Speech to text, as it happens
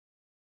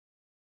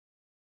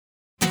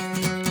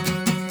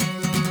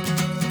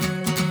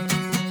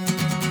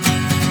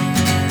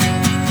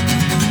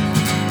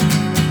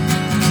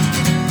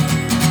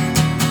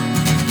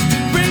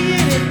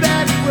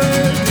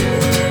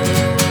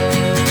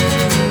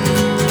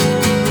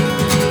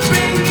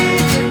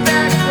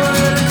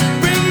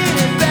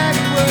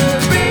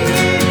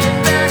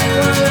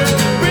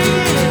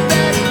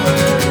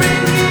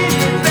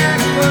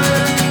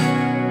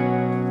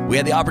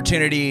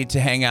opportunity to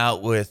hang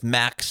out with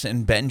Max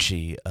and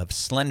Benji of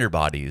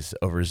Slenderbodies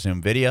over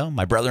Zoom video.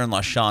 My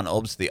brother-in-law Sean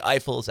Obst of the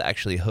Eiffels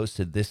actually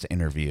hosted this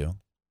interview.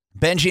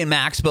 Benji and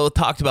Max both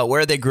talked about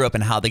where they grew up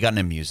and how they got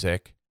into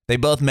music. They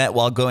both met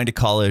while going to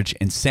college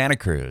in Santa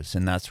Cruz,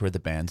 and that's where the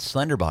band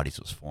Slenderbodies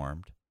was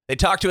formed. They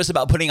talked to us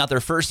about putting out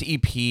their first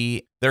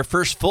EP, their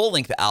first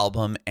full-length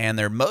album, and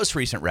their most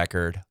recent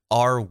record,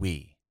 Are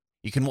We?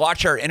 You can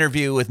watch our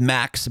interview with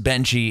Max,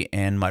 Benji,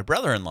 and my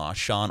brother-in-law,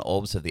 Sean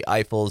Obst of the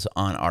Eiffels,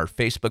 on our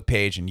Facebook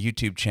page and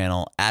YouTube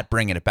channel at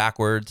Bringing It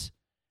Backwards.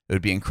 It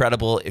would be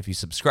incredible if you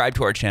subscribe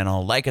to our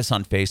channel, like us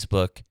on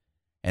Facebook,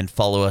 and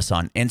follow us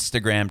on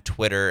Instagram,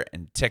 Twitter,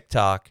 and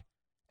TikTok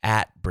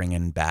at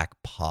Bringing Back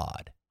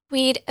Pod.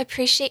 We'd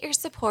appreciate your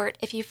support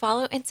if you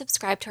follow and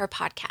subscribe to our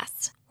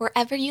podcast,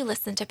 wherever you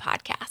listen to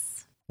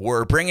podcasts.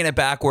 We're Bringing It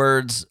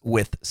Backwards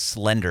with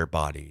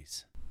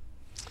Slenderbodies.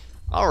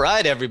 All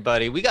right,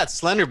 everybody. We got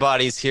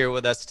Slenderbodies here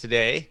with us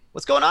today.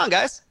 What's going on,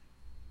 guys?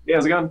 Yeah,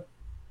 how's it going?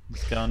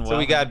 It's going well. So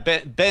we got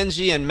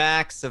Benji and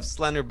Max of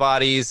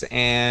Slenderbodies,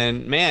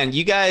 and man,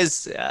 you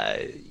guys,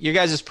 your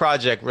guys'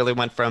 project really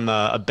went from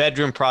a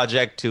bedroom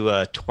project to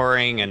a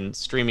touring and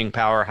streaming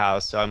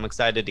powerhouse. So I'm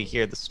excited to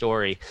hear the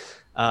story.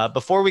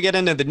 Before we get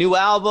into the new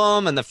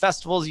album and the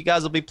festivals you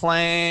guys will be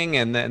playing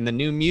and the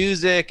new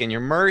music and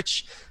your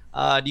merch,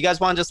 do you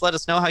guys want to just let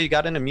us know how you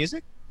got into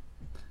music?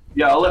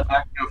 Yeah, I'll let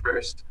Mac go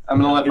first.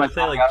 I'm gonna let my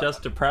say, like,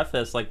 just to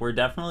preface, like, we're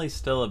definitely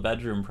still a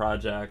bedroom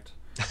project.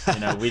 You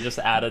know, we just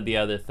added the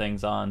other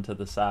things on to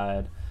the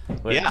side,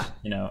 which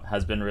you know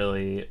has been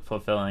really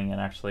fulfilling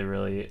and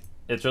actually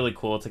it's really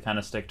cool to kind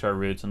of stick to our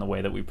roots in the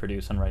way that we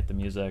produce and write the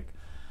music.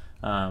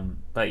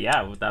 But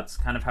yeah, that's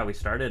kind of how we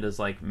started, is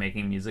like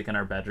making music in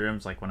our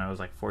bedrooms. Like when I was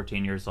like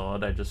 14 years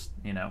old, I just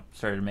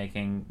started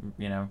making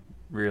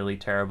really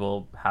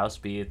terrible house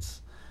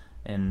beats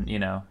in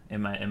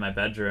my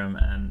bedroom,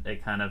 and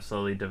it kind of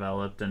slowly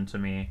developed into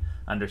me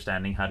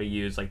understanding how to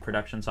use like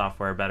production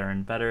software better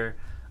and better,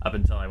 up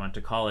until I went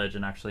to college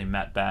and actually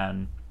met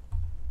Ben.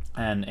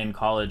 And in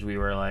college we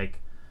were like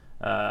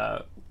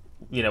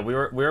we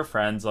were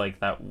friends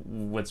like that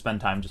would spend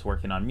time just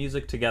working on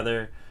music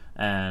together,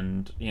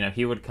 and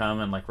he would come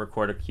and like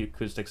record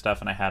acoustic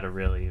stuff, and I had a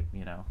really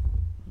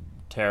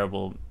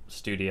terrible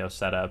studio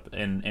set up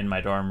in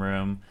my dorm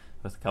room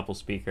with a couple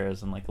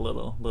speakers and like a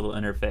little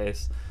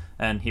interface.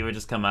 And he would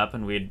just come up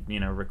and we'd,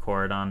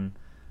 record on,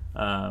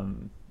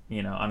 on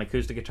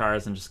acoustic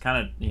guitars and just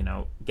kind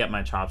of, get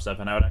my chops up.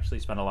 And I would actually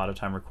spend a lot of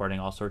time recording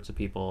all sorts of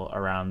people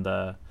around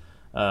the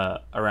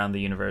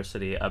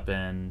university up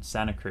in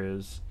Santa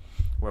Cruz,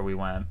 where we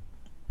went.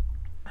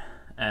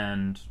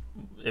 And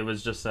it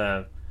was just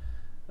a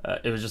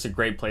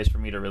great place for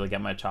me to really get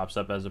my chops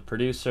up as a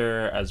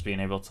producer, as being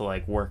able to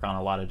like work on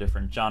a lot of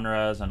different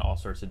genres and all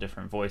sorts of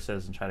different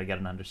voices and try to get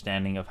an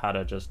understanding of how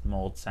to just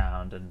mold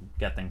sound and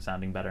get things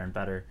sounding better and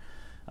better.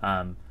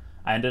 I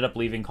ended up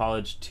leaving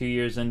college 2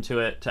 years into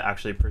it to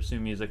actually pursue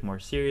music more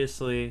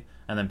seriously,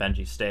 and then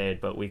Benji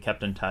stayed, but we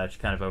kept in touch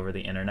kind of over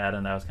the internet,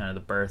 and that was kind of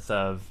the birth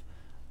of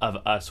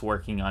us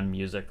working on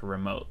music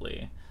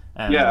remotely.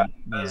 And,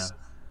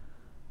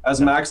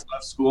 as Max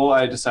left school,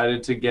 I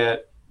decided to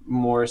get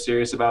more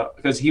serious about,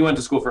 because he went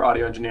to school for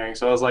audio engineering.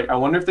 So I was like, I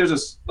wonder if there's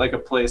a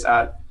place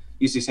at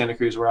UC Santa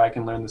Cruz where I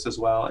can learn this as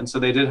well. And so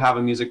they did have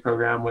a music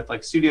program with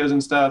like studios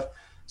and stuff.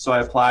 So I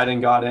applied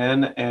and got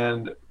in,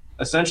 and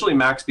essentially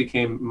Max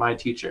became my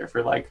teacher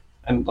for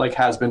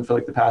has been for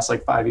like the past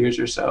like 5 years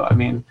or so. I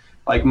mean,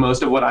 like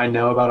most of what I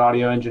know about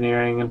audio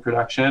engineering and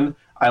production,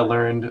 I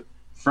learned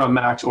from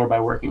Max or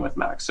by working with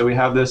Max. So we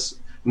have this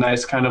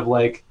nice kind of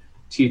like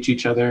teach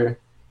each other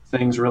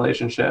things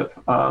relationship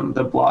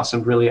that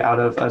blossomed really out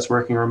of us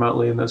working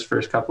remotely in those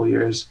first couple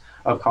years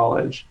of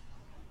college.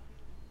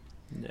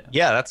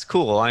 Yeah, that's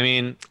cool. I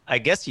mean, I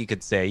guess you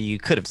could say you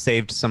could have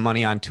saved some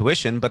money on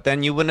tuition, but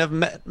then you wouldn't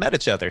have met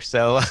each other.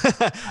 So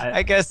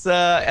I guess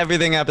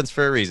everything happens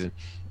for a reason.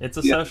 It's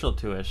a social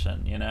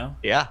tuition,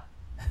 Yeah.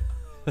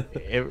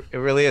 It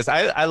really is.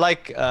 I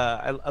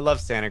love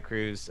Santa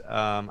Cruz.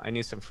 I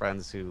knew some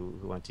friends who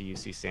went to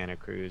UC Santa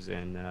Cruz,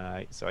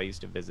 and so I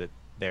used to visit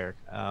there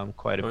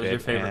quite a bit. What was your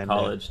favorite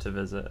college to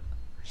visit?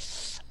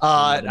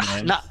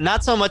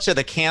 Not so much of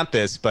the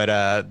campus,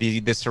 but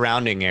the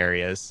surrounding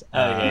areas.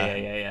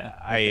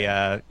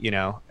 Yeah.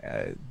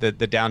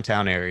 The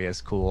downtown area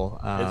is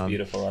cool. It's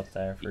beautiful up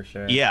there for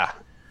sure. Yeah,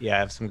 I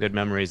have some good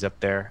memories up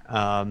there.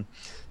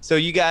 So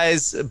you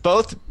guys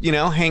both,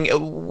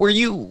 were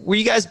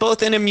you guys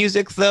both into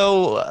music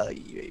though,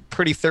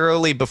 pretty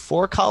thoroughly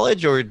before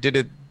college, or did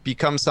it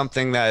become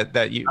something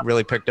that you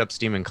really picked up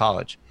steam in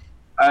college?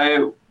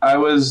 I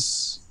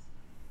was,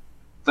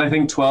 I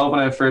think 12 when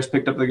I first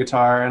picked up the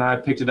guitar, and I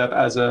picked it up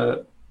as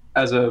a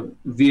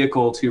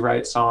vehicle to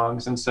write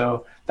songs. And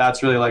so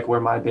that's really like where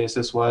my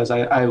basis was.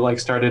 I like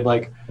started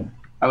like,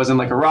 I was in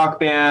like a rock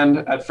band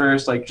at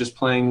first, like just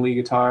playing lead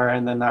guitar,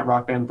 and then that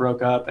rock band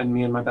broke up, and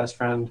me and my best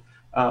friend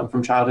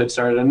from childhood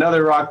started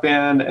another rock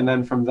band. And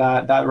then from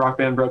that rock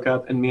band broke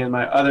up, and me and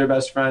my other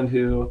best friend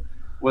who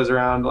was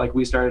around, like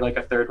we started like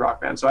a third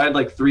rock band. So I had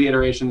like 3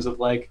 iterations of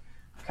like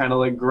kind of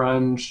like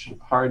grunge,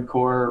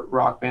 hardcore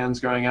rock bands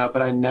growing up,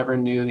 but I never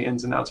knew the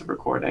ins and outs of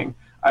recording.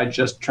 I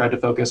just tried to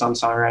focus on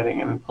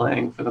songwriting and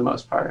playing for the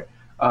most part.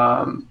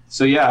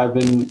 So yeah, I've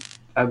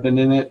been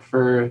in it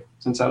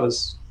since I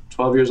was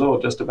 12 years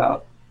old, just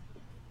about.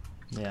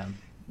 Yeah,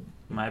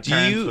 my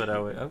parents would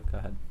always. Oh, go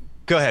ahead.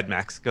 Go ahead,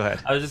 Max. Go ahead.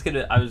 I was just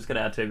gonna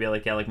add to it, be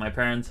like, yeah, like my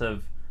parents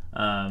have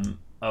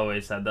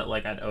always said that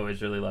like I'd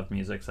always really loved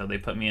music, so they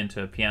put me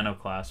into a piano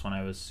class when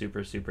I was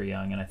super super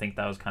young, and I think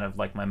that was kind of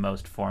like my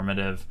most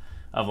formative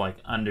of like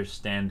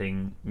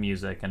understanding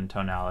music and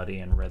tonality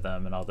and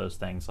rhythm and all those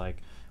things, like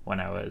when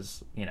I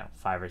was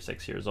 5 or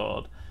 6 years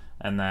old.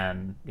 And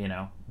then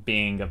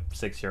being a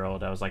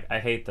 6-year-old, I was like, I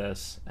hate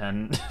this.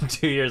 And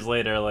 2 years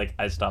later, like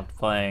I stopped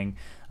playing,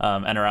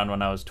 and around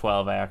when I was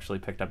 12 I actually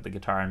picked up the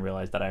guitar and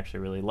realized that I actually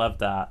really loved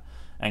that,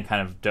 and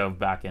kind of dove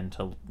back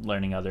into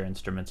learning other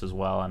instruments as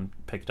well, and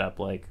picked up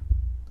like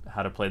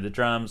how to play the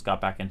drums, got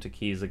back into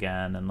keys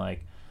again, and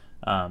like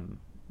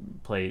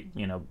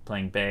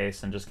playing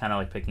bass, and just kind of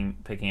like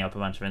picking up a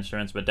bunch of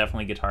instruments. But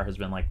definitely guitar has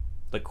been like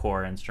the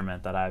core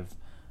instrument that I've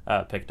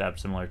picked up,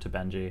 similar to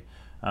Benji,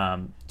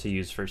 to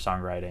use for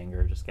songwriting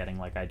or just getting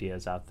like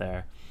ideas out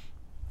there.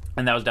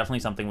 And that was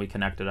definitely something we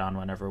connected on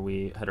whenever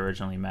we had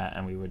originally met,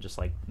 and we would just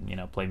like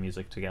play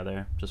music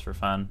together just for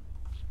fun.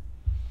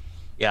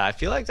 Yeah, I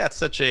feel like that's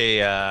such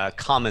a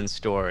common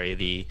story,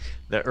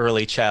 the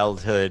early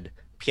childhood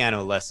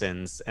piano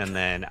lessons, and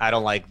then I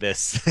don't like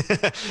this,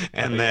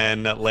 and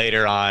then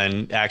later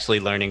on actually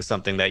learning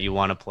something that you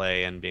want to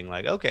play and being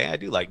like, okay, I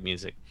do like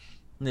music.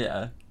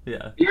 Yeah.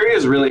 Theory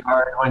is really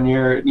hard when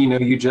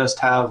you just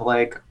have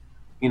like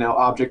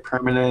object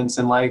permanence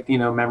and like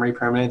memory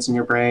permanence in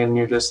your brain, and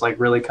you're just like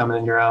really coming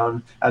in your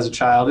own as a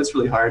child. It's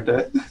really hard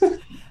to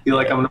feel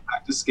like I'm gonna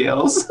practice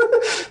scales.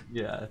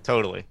 Yeah,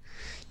 totally.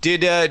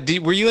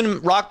 Were you in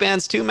rock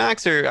bands too,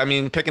 Max? Or I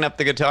mean, picking up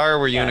the guitar,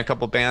 were you in a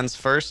couple bands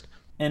first?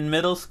 In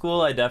middle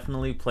school, I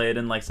definitely played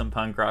in like some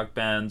punk rock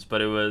bands,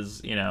 but it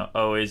was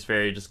always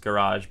very just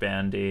garage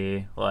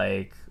bandy,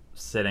 like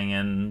sitting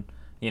in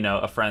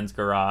a friend's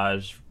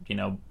garage,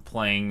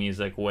 playing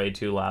music way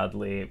too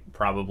loudly.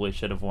 Probably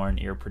should have worn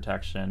ear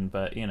protection,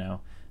 but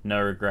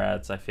no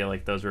regrets. I feel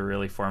like those were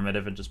really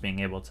formative, and just being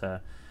able to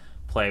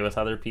play with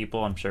other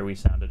people. I'm sure we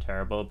sounded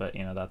terrible, but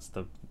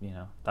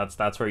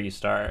that's where you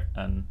start,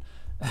 and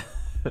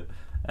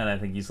and I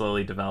think you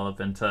slowly develop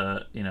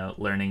into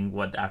learning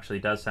what actually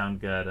does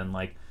sound good, and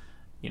like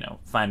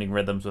finding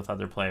rhythms with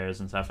other players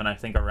and stuff. And I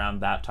think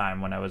around that time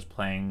when I was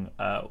playing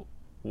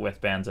with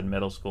bands in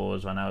middle school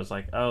was when I was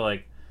like, oh,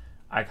 like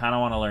I kind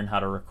of want to learn how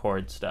to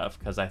record stuff,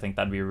 because I think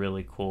that'd be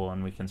really cool,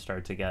 and we can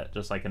start to get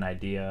just like an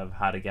idea of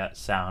how to get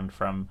sound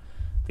from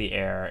the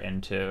air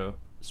into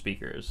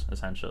speakers,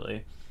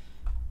 essentially.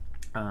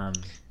 I'm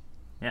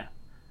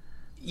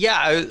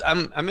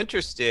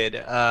interested.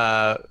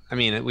 I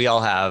mean, we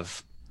all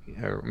have,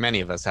 or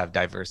many of us have,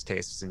 diverse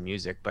tastes in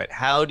music, but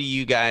how do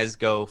you guys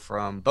go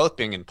from both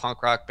being in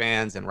punk rock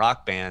bands and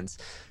rock bands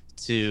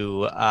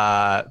to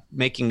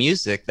making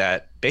music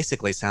that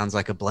basically sounds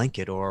like a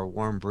blanket or a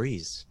warm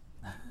breeze?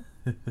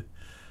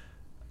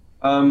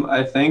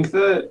 I think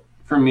that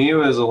for me it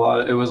was a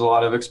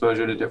lot of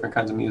exposure to different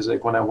kinds of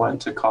music when I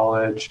went to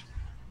college,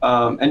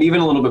 and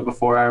even a little bit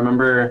before. I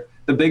remember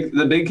the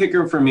big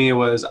kicker for me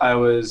was I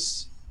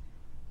was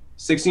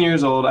 16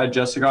 years old. I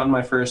just gotten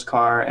my first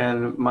car,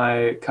 and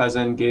my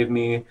cousin gave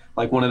me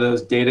like one of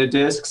those data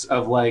discs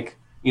of like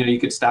you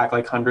could stack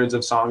like hundreds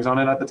of songs on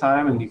it at the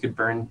time, and you could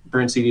burn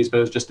CDs, but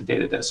it was just a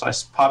data disc. So I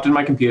popped in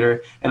my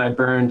computer and I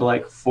burned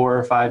like 4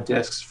 or 5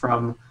 discs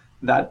from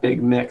that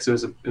big mix. It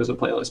was a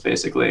playlist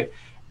basically.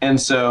 And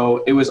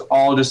so it was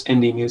all just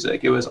indie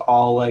music. It was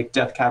all like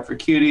Death Cab for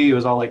Cutie. It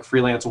was all like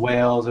Freelance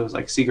Whales. It was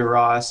like Sigur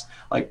Rós,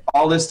 like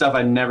all this stuff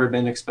I'd never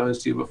been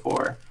exposed to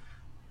before.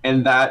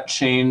 And that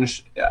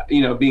changed,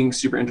 being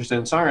super interested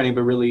in songwriting,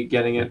 but really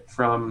getting it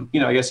from,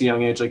 I guess a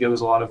young age. Like it was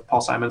a lot of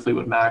Paul Simon,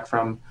 Fleetwood Mac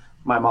from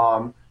my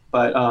mom.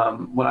 But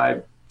when I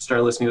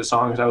started listening to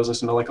songs, I was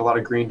listening to like a lot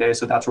of Green Day.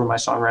 So that's where my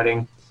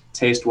songwriting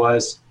taste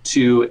was,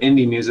 to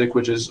indie music,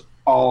 which is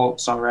all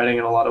songwriting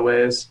in a lot of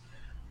ways,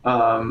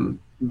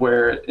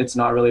 where it's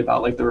not really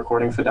about like the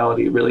recording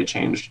fidelity. It really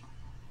changed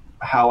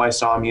how I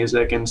saw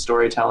music and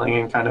storytelling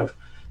and kind of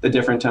the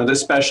different tones,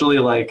 especially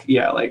like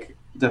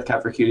Death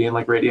Cab for Cutie and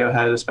like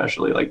Radiohead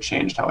especially like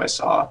changed how I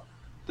saw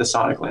the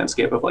sonic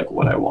landscape of like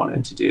what I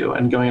wanted to do.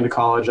 And going into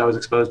college, I was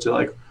exposed to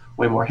like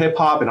way more hip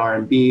hop and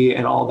R&B,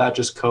 and all that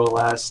just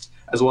coalesced,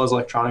 as well as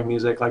electronic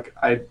music. Like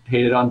I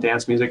hated on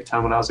dance music a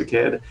ton when I was a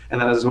kid, and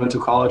then as I went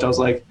to college, I was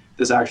like,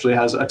 this actually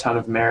has a ton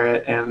of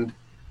merit, and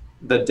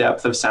the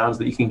depth of sounds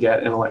that you can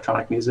get in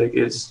electronic music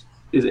is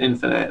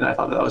infinite. And I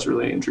thought that was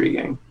really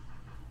intriguing.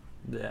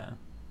 Yeah.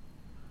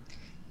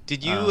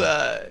 Did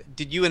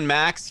you and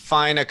Max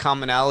find a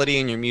commonality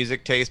in your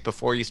music taste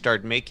before you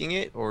started making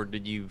it, or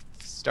did you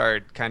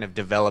start kind of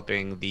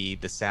developing the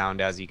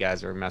sound as you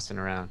guys were messing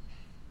around?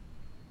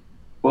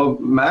 Well,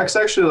 Max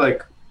actually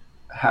like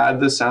had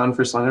the sound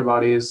for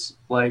Slenderbodies,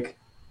 like,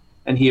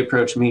 and he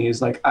approached me.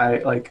 He's like,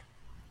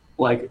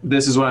 like,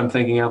 this is what I'm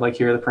thinking of, like,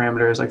 here are the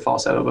parameters, like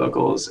falsetto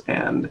vocals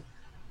and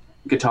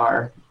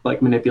guitar,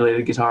 like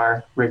manipulated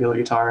guitar, regular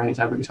guitar, any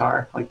type of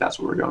guitar, like that's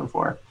what we're going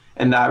for.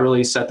 And that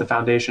really set the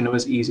foundation. It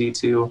was easy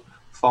to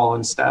fall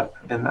in step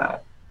in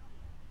that.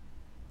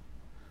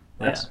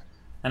 Yeah.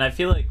 And I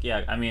feel like,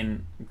 yeah, I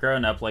mean,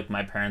 growing up, like,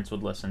 my parents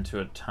would listen to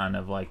a ton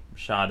of, like,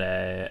 Sade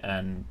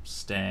and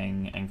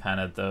Sting and kind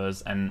of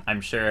those. And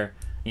I'm sure,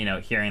 you know,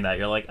 hearing that,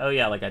 you're like, oh,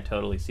 yeah, like, I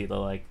totally see the,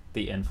 like,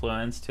 the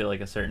influence to,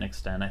 like, a certain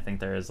extent. I think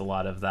there is a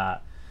lot of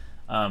that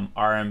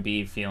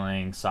R&B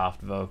feeling,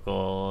 soft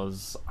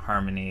vocals,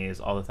 harmonies,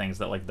 all the things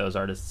that, like, those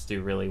artists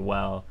do really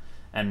well.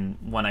 And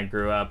when I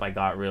grew up, I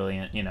got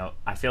really, you know,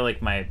 I feel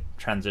like my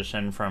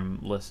transition from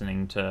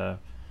listening to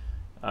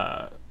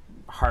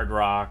hard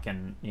rock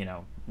and, you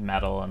know,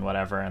 metal and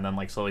whatever, and then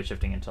like slowly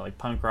shifting into like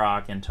punk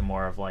rock, into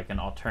more of like an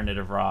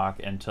alternative rock,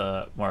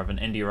 into more of an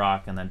indie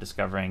rock, and then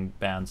discovering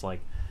bands like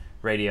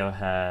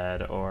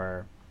Radiohead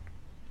or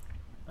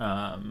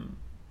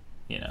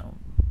you know,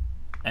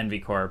 Envy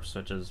Corpse,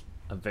 which is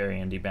a very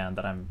indie band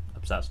that I'm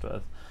obsessed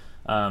with.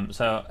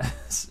 So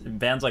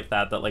bands like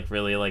that like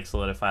really like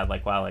solidified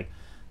like, wow, like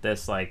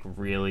this like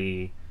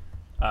really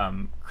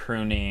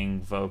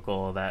crooning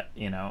vocal that,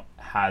 you know,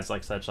 has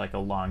like such like a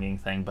longing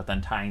thing, but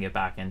then tying it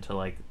back into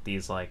like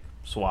these like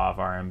suave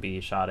R&B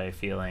Sade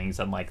feelings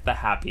and like the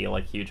happy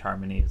like huge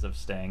harmonies of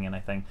Sting. And I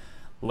think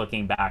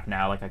looking back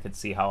now, like I could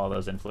see how all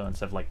those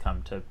influences have like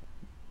come to,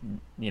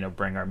 you know,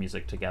 bring our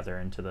music together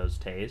into those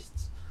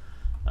tastes.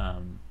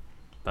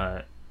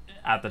 But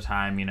at the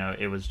time, you know,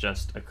 it was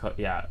just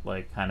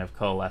like kind of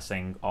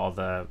coalescing all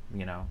the,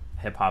 you know,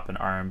 hip hop and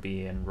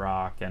R&B and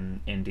rock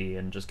and indie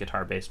and just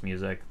guitar based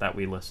music that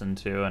we listened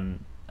to,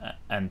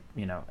 and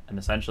you know, and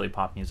essentially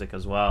pop music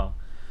as well,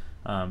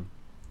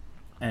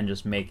 and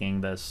just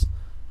making this,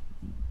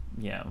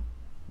 you know,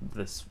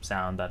 this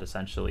sound that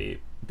essentially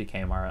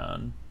became our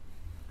own.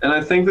 And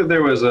I think that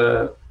there was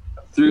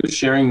through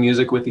sharing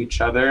music with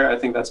each other, I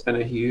think that's been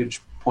a huge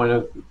point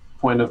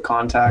of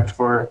contact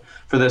for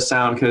this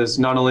sound, because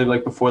not only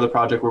like before the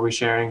project were we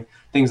sharing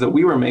things that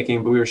we were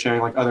making, but we were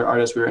sharing like other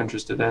artists we were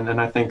interested in. And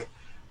I think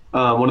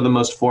one of the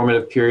most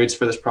formative periods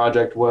for this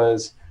project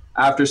was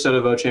after Soda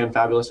Voce and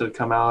Fabulous had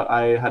come out.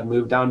 I had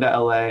moved down to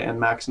LA, and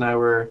Max and I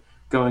were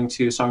going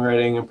to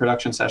songwriting and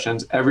production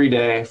sessions every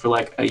day for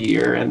like a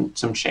year and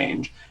some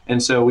change.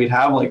 And so we'd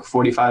have like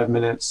 45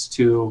 minutes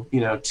to, you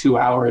know, 2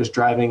 hours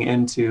driving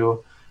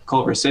into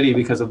Culver City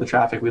because of the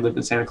traffic. We lived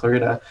in Santa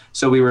Clarita.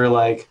 So we were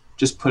like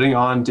just putting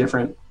on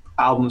different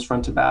albums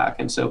front to back,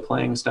 and so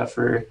playing stuff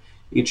for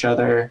each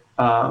other.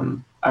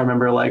 I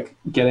remember like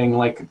getting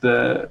like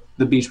the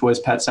Beach Boys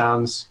Pet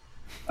Sounds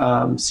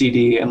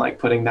CD and like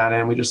putting that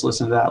in. We just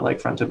listened to that like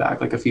front to back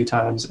like a few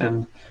times.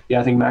 And yeah,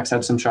 I think Max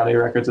had some Sade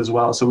records as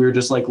well. So we were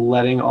just like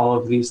letting all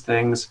of these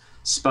things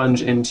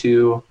sponge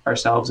into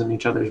ourselves and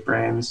each other's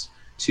brains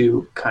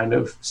to kind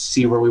of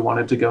see where we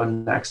wanted to go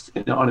next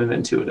on an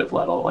intuitive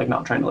level, like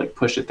not trying to like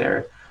push it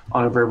there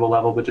on a verbal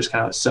level, but just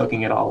kind of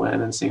soaking it all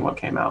in and seeing what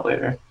came out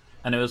later.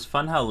 And it was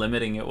fun how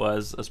limiting it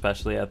was,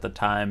 especially at the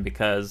time,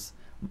 because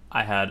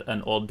I had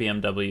an old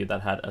BMW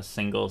that had a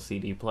single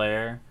CD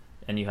player,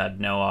 and you had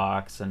no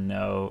aux and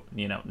no,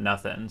 you know,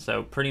 nothing.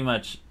 So pretty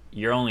much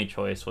your only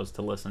choice was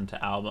to listen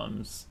to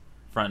albums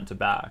front to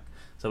back.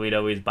 So we'd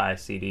always buy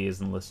CDs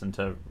and listen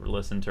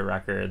to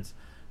records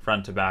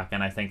front to back.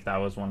 And I think that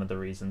was one of the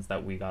reasons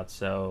that we got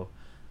so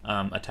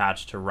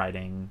attached to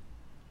writing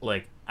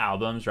like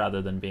albums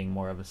rather than being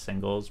more of a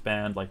singles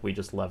band. Like we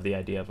just love the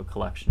idea of a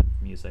collection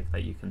of music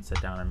that you can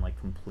sit down and like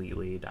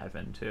completely dive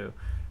into,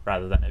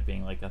 rather than it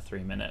being like a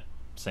 3-minute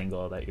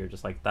single that you're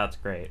just like, that's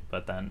great,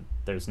 but then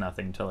there's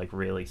nothing to like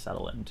really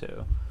settle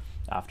into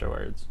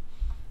afterwards.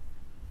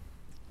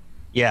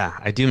 Yeah,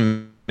 I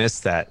do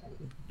miss that,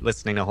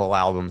 listening to whole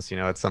albums. You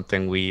know, it's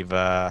something we've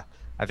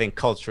I think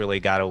culturally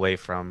got away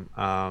from,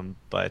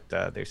 but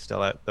there's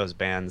still those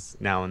bands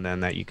now and then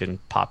that you can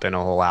pop in a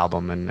whole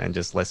album and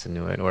just listen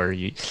to it, or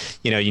you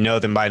know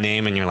them by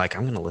name and you're like,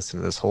 I'm gonna listen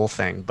to this whole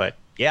thing. But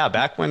yeah,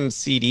 back when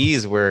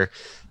CDs were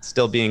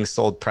still being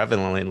sold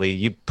prevalently,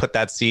 you put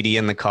that CD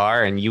in the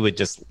car and you would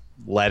just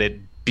let it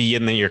be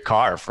in your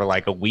car for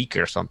like a week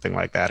or something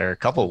like that, or a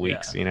couple of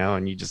weeks, you know,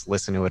 and you just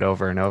listen to it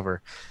over and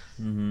over.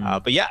 Mm-hmm.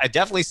 But yeah, I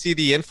definitely see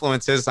the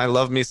influences. I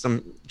love me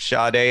some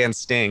Sade and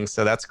Sting,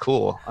 so that's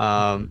cool.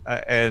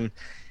 And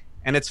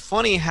it's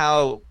funny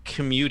how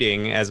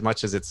commuting, as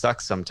much as it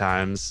sucks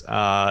sometimes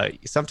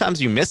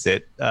you miss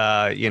it,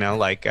 you know,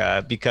 like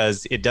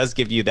because it does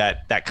give you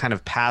that kind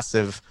of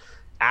passive,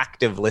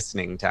 active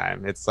listening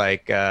time. It's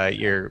like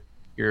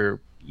your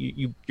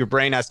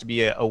brain has to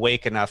be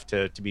awake enough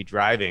to be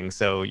driving,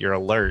 so you're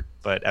alert,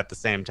 but at the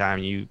same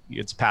time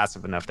it's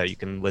passive enough that you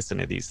can listen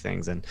to these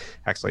things and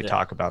actually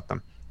talk about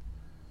them.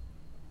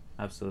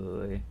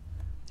 Absolutely.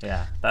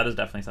 Yeah, that is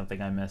definitely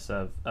something I miss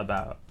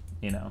about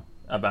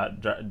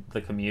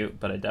the commute,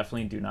 but I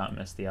definitely do not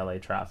miss the LA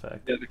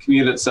traffic. Yeah, the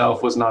commute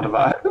itself was not a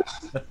vibe.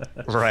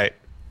 Right.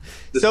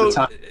 So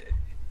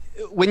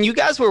when you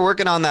guys were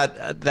working on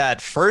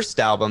that first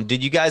album,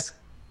 did you guys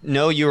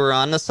know you were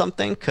onto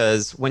something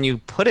because when you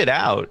put it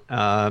out,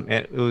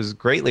 it was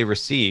greatly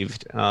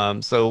received.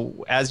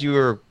 So as you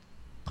were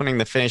putting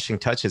the finishing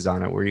touches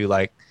on it, were you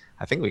like,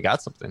 I think we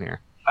got something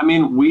here? I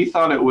mean, we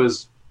thought it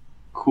was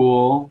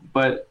cool,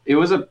 but it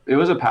was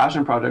a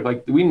passion project.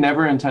 Like we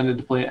never intended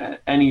to play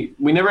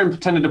we never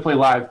intended to play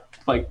live,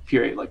 like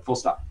period, like full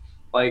stop.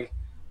 Like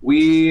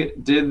we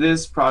did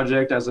this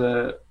project as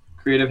a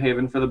creative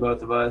haven for the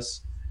both of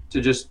us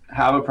to just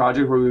have a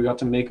project where we got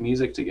to make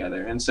music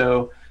together. And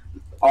so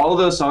all of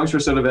those songs for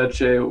Soda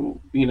Veche, you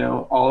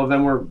know, all of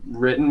them were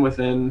written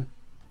within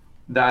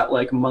that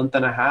like month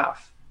and a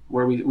half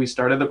where we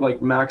started.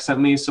 Like Max sent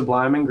me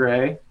Sublime and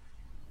Gray,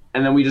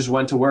 and then we just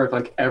went to work.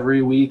 Like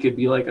every week it'd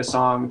be like a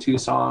song, 2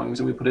 songs,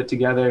 and we put it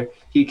together.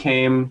 He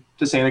came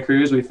to Santa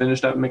Cruz, we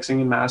finished up mixing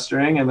and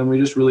mastering, and then we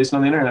just released it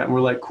on the internet. And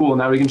we're like, cool,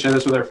 now we can share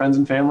this with our friends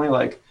and family.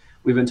 Like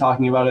we've been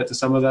talking about it to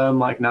some of them,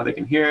 like now they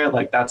can hear it.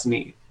 Like that's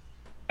neat.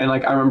 And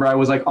like I remember I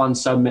was like on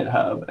Submit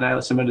Hub and I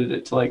submitted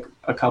it to like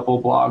a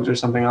couple blogs or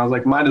something. I was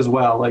like, might as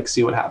well like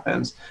see what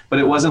happens. But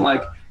it wasn't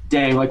like,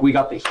 dang, like we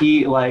got the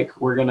heat, like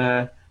we're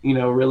gonna, you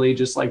know, really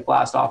just like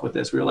blast off with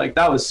this. We were like,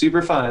 that was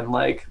super fun.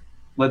 Like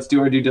let's do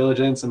our due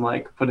diligence and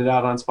like put it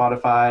out on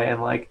Spotify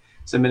and like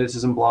submit it to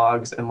some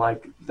blogs and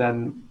like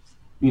then,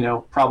 you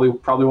know,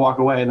 probably walk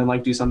away and then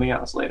like do something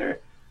else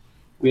later.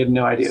 We had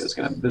no idea this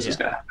was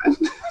gonna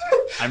happen.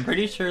 I'm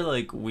pretty sure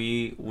like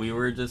we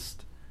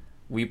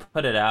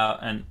put it out,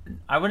 and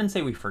I wouldn't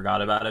say we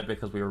forgot about it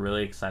because we were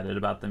really excited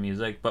about the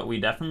music, but we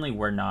definitely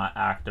were not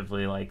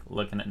actively like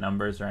looking at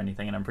numbers or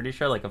anything. And I'm pretty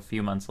sure like a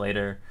few months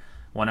later,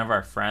 one of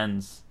our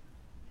friends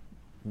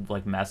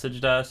like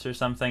messaged us or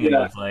something and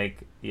was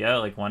like, yeah,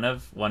 like one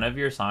of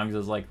your songs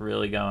is like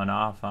really going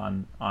off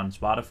on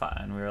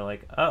Spotify. And we were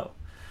like, oh.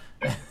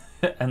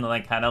 And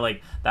like kind of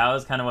like that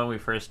was kind of when we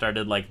first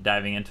started like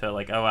diving into it,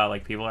 like, oh wow,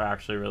 like people are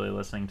actually really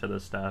listening to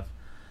this stuff.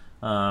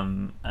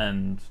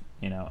 And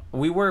you know,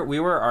 we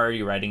were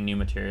already writing new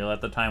material at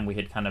the time. We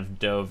had kind of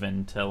dove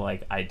into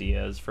like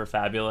ideas for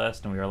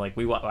Fabulous, and we were like,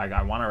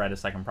 I want to write a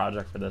second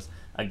project for this.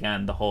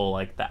 Again, the whole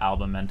like the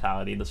album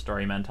mentality, the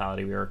story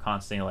mentality. We were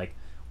constantly like,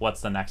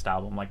 what's the next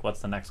album? Like, what's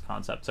the next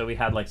concept? So we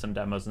had like some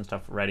demos and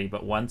stuff ready.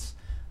 But once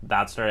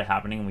that started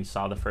happening, and we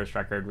saw the first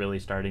record really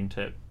starting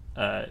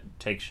to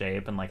take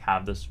shape and like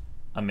have this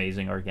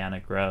amazing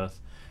organic growth,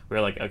 we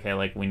were like, okay,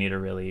 like we need to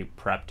really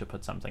prep to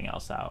put something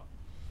else out.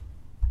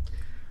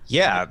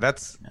 Yeah,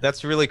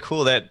 that's really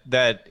cool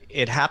that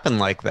it happened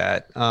like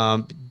that.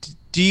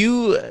 Do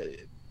you,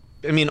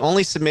 I mean,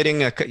 only submitting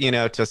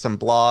to some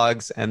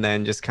blogs and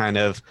then just kind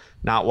of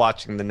not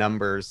watching the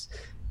numbers,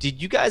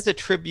 did you guys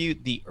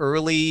attribute the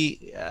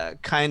early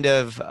kind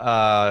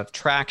of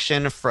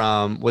traction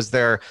from, was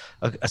there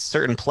a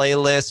certain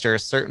playlist or a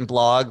certain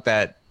blog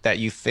that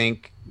you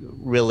think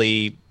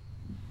really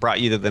brought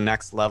you to the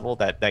next level,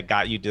 that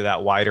got you to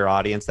that wider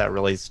audience that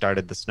really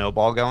started the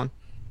snowball going?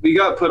 We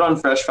got put on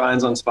Fresh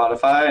Finds on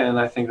Spotify, and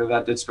I think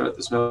that did start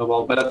the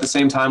snowball. But at the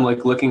same time,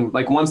 like looking,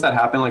 like once that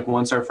happened, like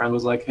once our friend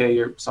was like, hey,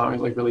 your song is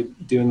like really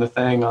doing the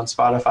thing on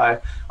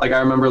Spotify. Like I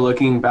remember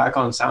looking back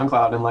on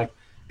SoundCloud and like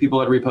people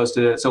had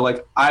reposted it. So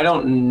like, I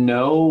don't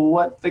know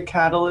what the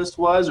catalyst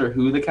was or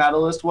who the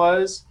catalyst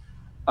was.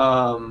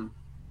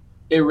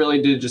 It really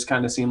did just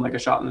kind of seem like a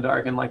shot in the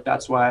dark. And like,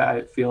 that's why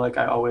I feel like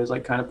I always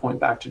like kind of point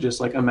back to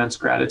just like immense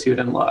gratitude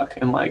and luck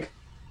and like,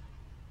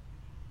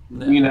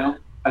 you know,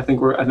 I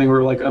think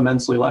we're like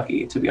immensely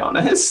lucky, to be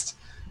honest.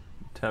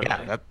 Totally.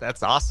 Yeah,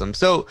 that's awesome.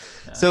 So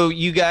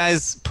you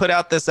guys put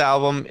out this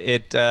album.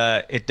 It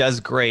does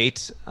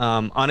great,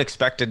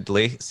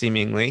 unexpectedly,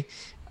 seemingly,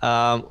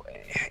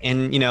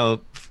 and you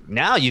know,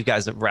 now you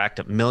guys have racked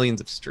up millions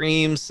of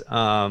streams.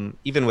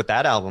 Even with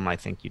that album, I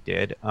think you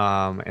did,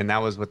 and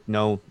that was with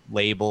no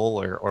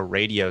label or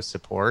radio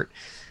support.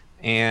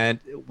 And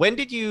when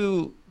did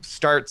you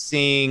start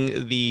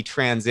seeing the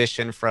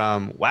transition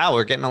from, wow,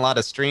 we're getting a lot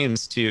of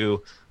streams,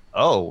 to,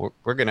 oh,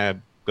 we're going to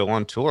go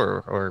on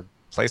tour or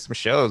play some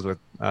shows with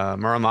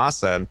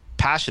Muramasa and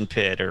Passion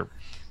Pit, or,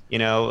 you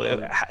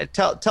know,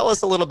 tell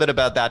us a little bit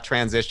about that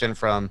transition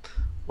from,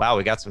 wow,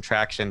 we got some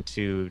traction,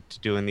 to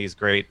doing these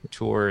great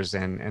tours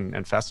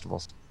and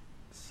festivals.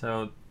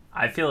 So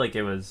I feel like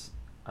it was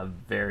a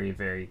very,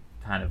 very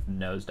kind of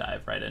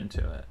nosedive right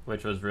into it,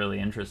 which was really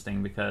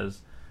interesting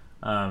because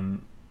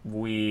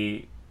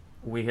we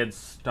had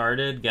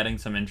started getting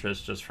some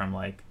interest just from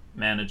like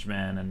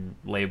management and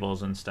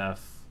labels and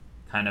stuff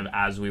kind of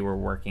as we were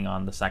working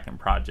on the second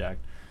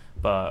project,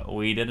 but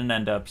we didn't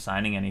end up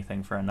signing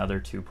anything for another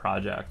 2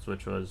 projects,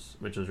 which was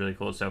really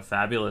cool. So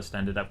Fabulous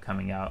ended up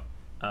coming out.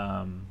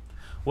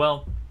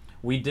 Well,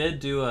 we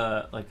did do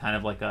a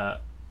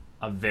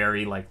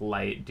very like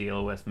light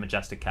deal with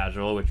Majestic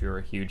Casual, which we were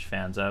huge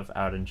fans of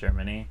out in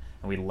Germany,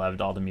 and we loved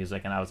all the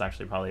music, and that was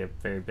actually probably a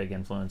very big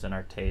influence in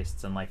our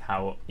tastes and like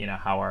how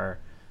our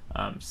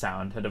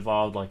sound had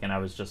evolved. Like, and I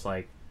was just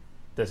like,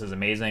 this is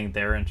amazing.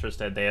 They're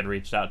interested. They had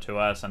reached out to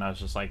us, and I was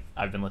just like,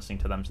 I've been listening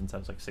to them since I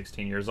was like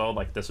 16 years old.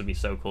 Like, this would be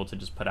so cool to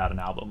just put out an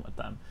album with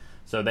them.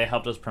 So they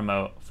helped us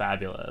promote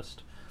Fabulous,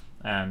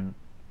 and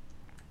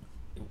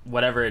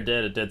whatever it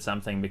did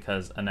something,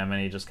 because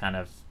Anemone just kind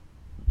of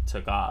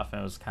took off,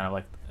 and it was kind of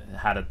like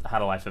had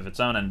a life of its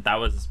own. And that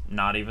was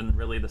not even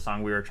really the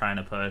song we were trying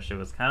to push. It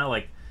was kind of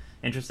like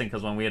interesting,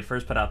 because when we had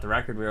first put out the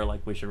record, we were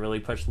like, we should really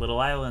push Little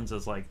Islands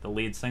as like the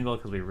lead single,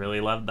 because we really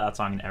loved that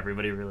song and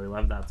everybody really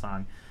loved that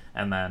song.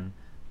 And then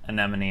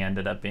Anemone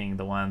ended up being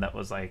the one that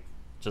was like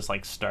just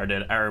like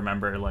started. I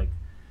remember like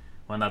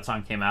when that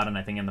song came out, and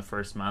I think in the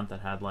first month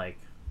it had like,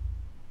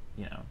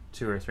 you know,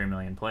 2 or 3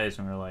 million plays,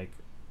 and we were like,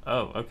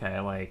 oh, okay,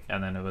 like,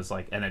 and then it was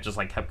like, and it just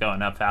like kept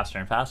going up faster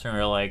and faster, and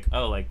we were like,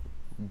 oh, like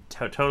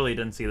totally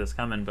didn't see this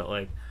coming. But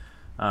like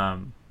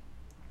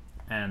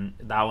and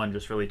that one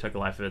just really took a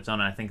life of its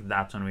own, and I think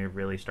that's when we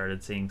really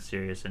started seeing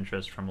serious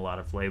interest from a lot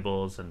of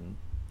labels and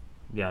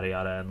yada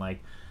yada. And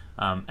like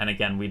and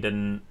again, we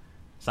didn't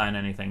sign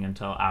anything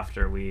until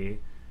after we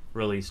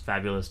released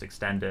Fabulous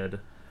Extended,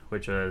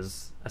 which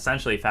was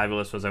essentially,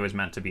 Fabulous was always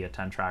meant to be a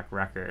 10-track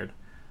record,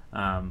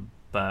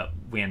 but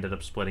we ended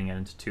up splitting it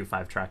into 2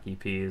 5-track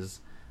EPs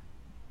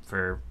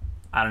for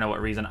I don't know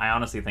what reason. I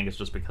honestly think it's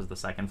just because the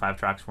second 5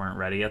 tracks weren't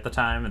ready at the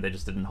time, and they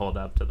just didn't hold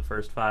up to the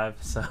first 5.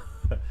 So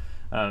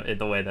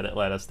the way that it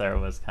led us there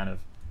was kind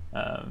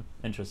of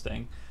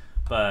interesting.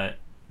 But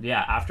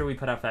yeah, after we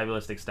put out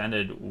Fabulous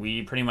Extended,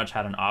 we pretty much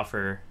had an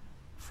offer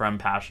from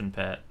Passion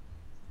Pit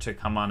to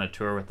come on a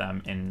tour with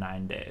them in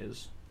 9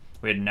 days.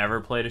 We had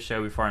never played a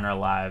show before in our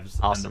lives.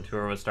 Awesome. And the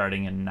tour was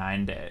starting in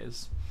 9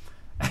 days.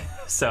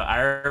 So I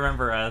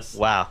remember us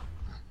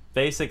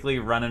basically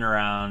running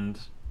around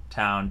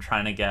town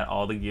trying to get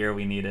all the gear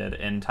we needed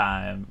in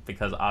time,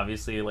 because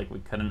obviously like we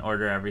couldn't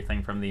order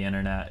everything from the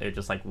internet. It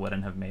just like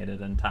wouldn't have made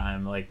it in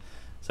time. Like,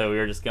 so we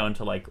were just going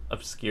to like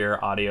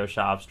obscure audio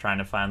shops trying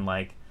to find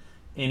like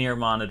in-ear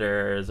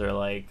monitors or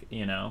like,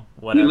 you know,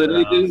 whatever. We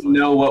literally else. didn't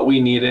know what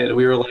we needed.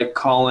 We were like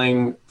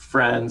calling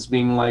friends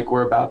being like,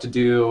 we're about to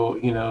do,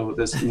 you know,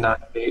 this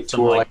 9-day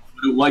tour,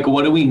 like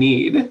what do we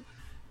need?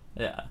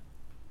 Yeah,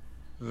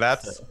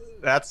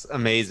 That's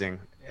amazing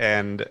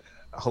and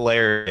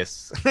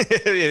hilarious.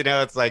 You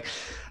know, it's like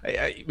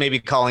maybe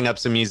calling up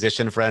some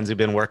musician friends who've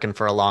been working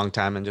for a long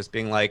time and just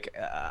being like,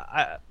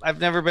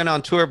 I've never been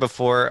on tour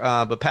before,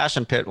 but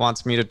Passion Pit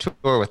wants me to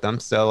tour with them,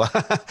 so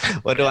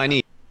what do I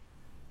need?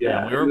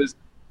 Yeah,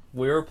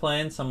 we were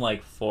playing some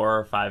like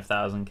 4,000 or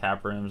 5,000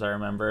 cap rooms, I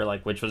remember,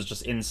 like, which was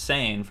just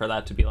insane for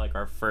that to be like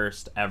our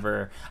first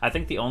ever. I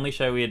think the only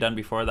show we had done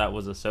before that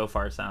was a So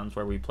Far Sounds,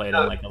 where we played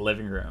in like a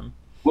living room.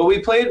 Well, we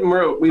played that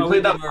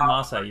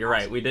Muramasa. You're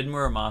right. We did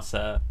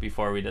Muramasa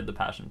before we did the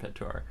Passion Pit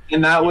tour.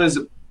 And that was,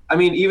 I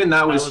mean, even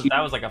that was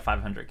like a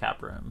 500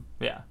 cap room.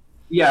 Yeah.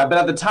 Yeah, but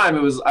at the time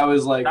I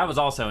was like, that was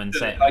also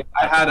insane. Like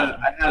I had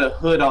a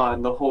hood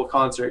on the whole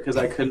concert because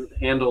I couldn't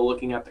handle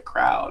looking at the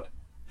crowd.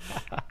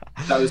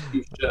 That was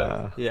too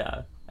shook.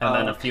 Yeah. And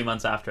then a few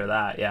months after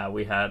that, yeah,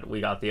 we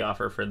got the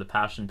offer for the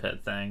Passion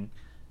Pit thing,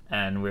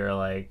 and we were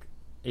like,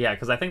 yeah,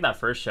 because I think that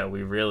first show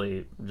we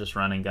really just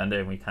run and gunned it,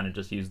 and we kind of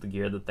just used the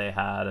gear that they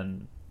had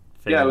and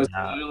figured it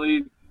out.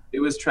 Literally, it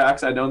was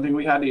tracks. I don't think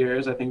we had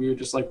ears. I think we were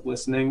just like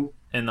listening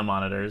in the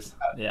monitors.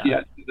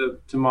 Yeah,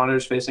 to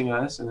monitors facing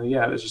us, and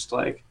yeah, it was just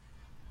like.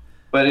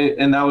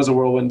 And that was a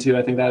whirlwind too.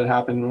 I think that had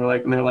happened. And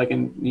they're like,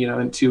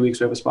 in 2 weeks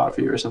we have a spot for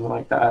you or something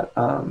like that.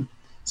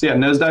 So yeah,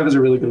 Nosedive is a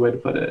really good way to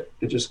put it.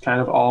 It just kind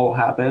of all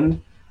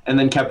happened and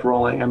then kept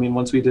rolling. I mean,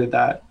 once we did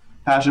that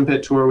Passion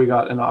Pit tour, we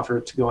got an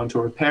offer to go on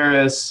tour with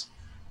Paris,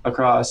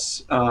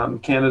 across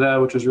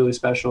Canada, which was really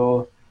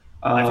special.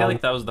 I feel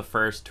like that was the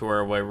first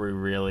tour where we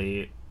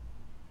really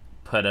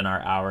put in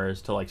our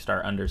hours to like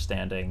start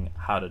understanding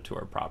how to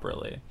tour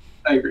properly.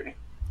 I agree.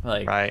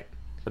 Like, right.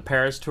 The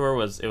Paris tour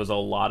was a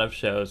lot of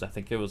shows. I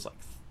think it was like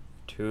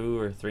 2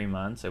 or 3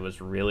 months. It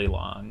was really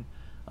long.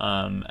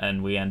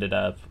 And we ended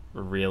up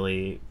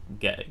really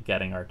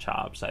getting our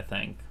chops, I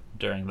think,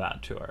 during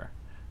that tour.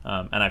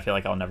 And I feel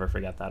like I'll never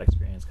forget that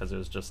experience, because it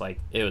was just like,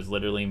 it was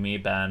literally me,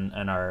 Ben,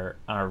 and our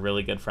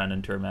really good friend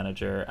and tour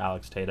manager,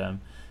 Alex Tatum.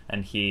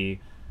 And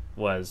he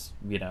was,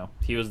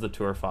 he was the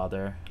tour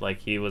father. Like,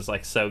 he was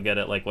like so good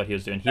at like what he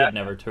was doing. He had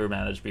never tour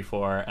managed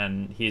before,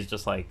 and he's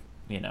just like,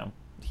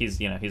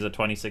 he's a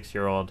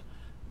 26-year-old,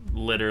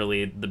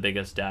 literally the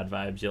biggest dad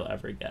vibes you'll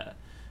ever get.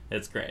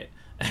 It's great.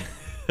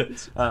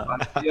 Well,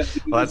 that's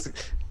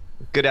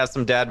good to have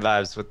some dad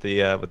vibes with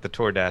the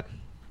tour dad.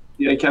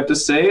 Yeah, he kept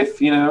us safe.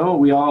 We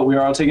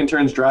were all taking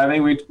turns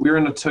driving. We were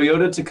in a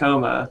Toyota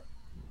Tacoma.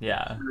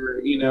 Yeah.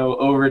 For,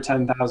 over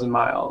 10,000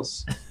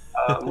 miles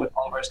with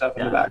all of our stuff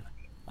in the back.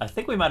 I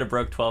think we might have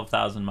broke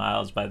 12,000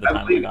 miles by the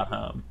time we got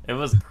home. It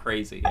was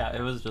crazy. Yeah,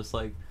 it was just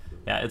like,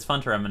 yeah, it's fun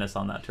to reminisce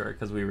on that tour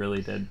because we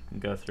really did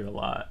go through a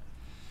lot.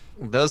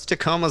 Those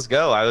Tacomas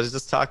go. I was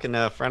just talking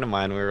to a friend of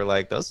mine. We were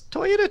like, those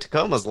Toyota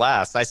Tacomas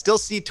last. I still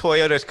see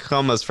Toyota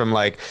Tacomas from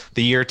like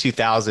the year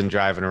 2000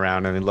 driving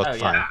around, and they look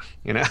fun.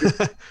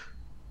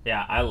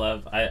 Yeah,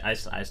 I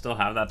still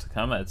have that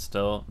Tacoma. It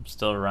still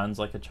runs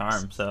like a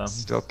charm. So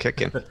still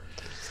kicking.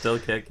 Still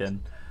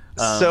kicking.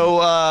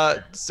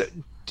 And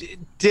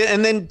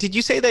then did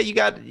you say that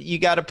you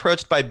got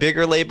approached by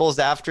bigger labels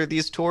after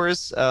these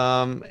tours,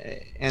 and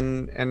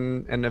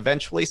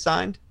eventually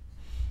signed?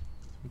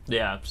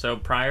 Yeah, so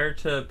prior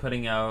to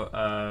putting out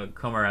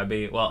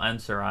Komarebi, well, and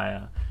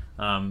Soraya,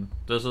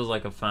 this was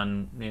like a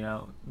fun,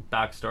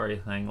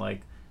 backstory thing.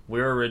 Like, we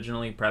were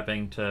originally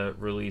prepping to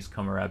release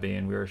Komarebi,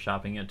 and we were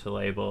shopping it to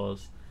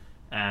labels,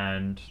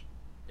 and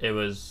it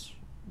was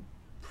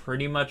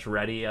pretty much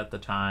ready at the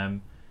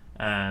time,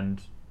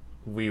 and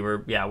we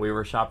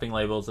were shopping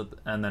labels,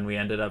 and then we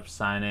ended up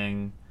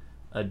signing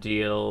a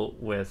deal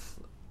with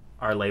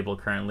our label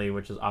currently,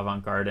 which is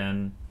Avant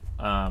Garden,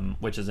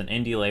 which is an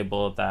indie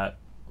label that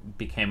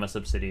became a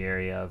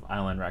subsidiary of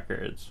Island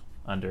Records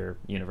under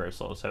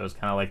Universal. So it was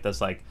kind of like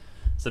this like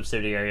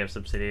subsidiary of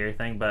subsidiary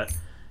thing, but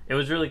it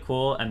was really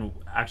cool. And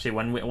actually,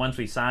 once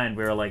we signed,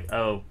 we were like,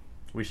 oh,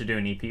 we should do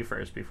an EP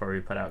first before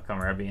we put out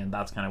Komarebi, and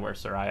that's kind of where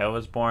Soraya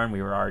was born.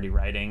 We were already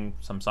writing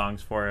some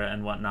songs for it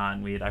and whatnot,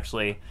 and we had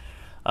actually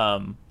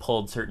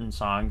pulled certain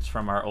songs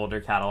from our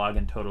older catalog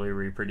and totally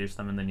reproduced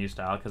them in the new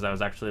style, because I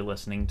was actually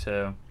listening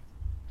to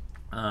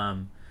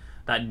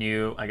that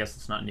new, I guess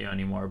it's not new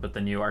anymore, but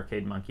the new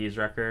Arcade Monkeys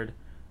record,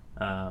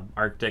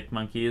 Arctic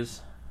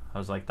Monkeys. I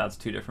was like, that's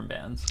two different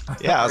bands.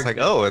 Yeah, I was like,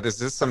 oh, is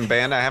this some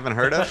band I haven't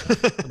heard of?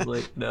 I was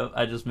like, no,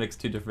 I just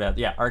mixed two different bands.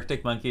 Yeah,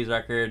 Arctic Monkeys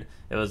record.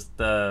 It was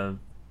the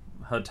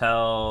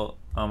Hotel.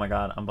 Oh my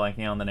God, I'm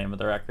blanking on the name of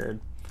the record.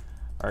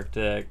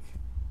 Arctic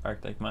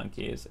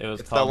Monkeys. It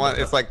was It's called the one.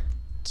 It's like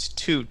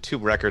two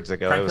records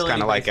ago. It was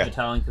kind of like a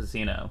Hotel and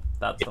Casino.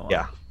 That's the one.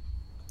 Yeah.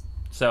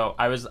 So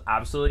I was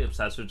absolutely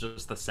obsessed with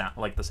just the sound,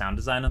 like the sound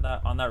design of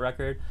that on that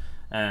record,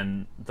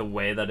 and the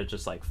way that it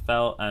just like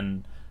felt,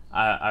 and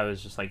I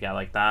was just like, yeah,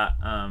 like that.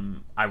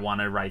 I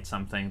want to write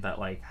something that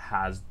like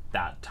has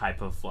that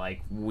type of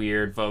like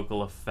weird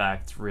vocal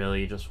effect,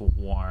 really just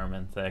warm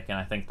and thick, and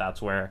I think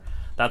that's where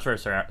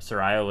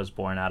Soraya was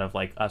born, out of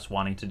like us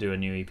wanting to do a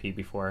new EP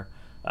before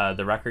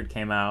the record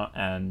came out,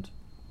 and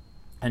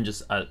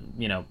just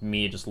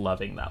me just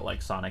loving that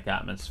like sonic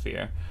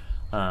atmosphere.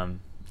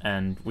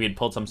 And we had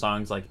pulled some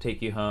songs like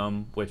Take You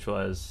Home, which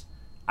was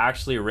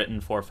actually written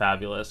for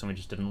Fabulous, and we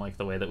just didn't like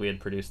the way that we had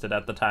produced it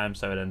at the time,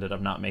 so it ended up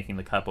not making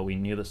the cut, but we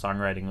knew the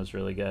songwriting was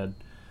really good.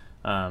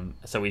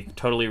 So we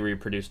totally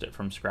reproduced it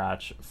from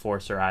scratch for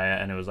Soraya,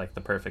 and it was like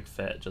the perfect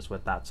fit just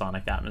with that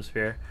sonic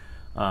atmosphere.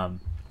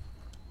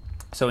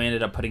 So we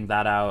ended up putting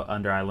that out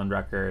under Island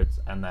Records,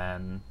 and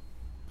then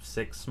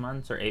 6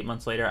 months or 8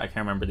 months later, I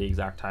can't remember the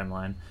exact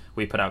timeline,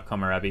 we put out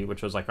Komarebi,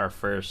 which was like our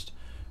first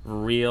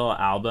real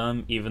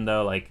album, even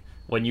though like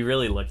when you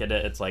really look at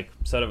it, it's like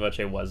Soda Voce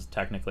was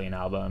technically an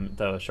album,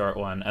 though a short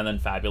one, and then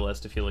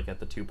Fabulous, if you look at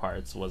the two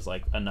parts, was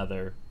like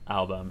another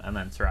album, and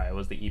then Soraya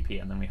was the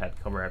EP, and then we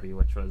had Komarebi,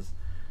 which was,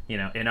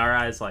 in our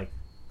eyes, like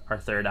our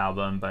third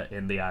album, but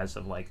in the eyes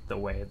of like the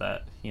way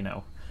that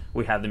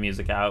we had the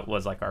music out,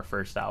 was like our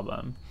first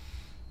album.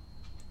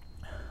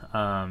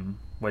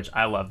 Which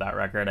I love that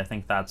record. I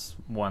think that's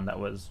one that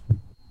was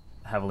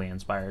heavily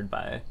inspired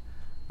by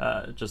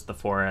just the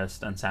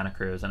forest and Santa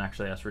Cruz, and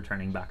actually us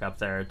returning back up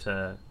there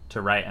to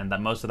write, and that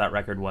most of that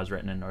record was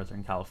written in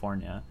Northern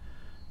California.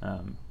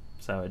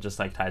 So it just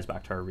like ties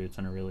back to our roots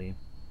in a really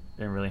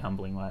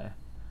humbling way.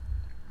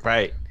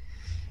 Right.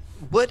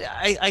 What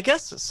I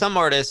guess some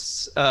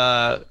artists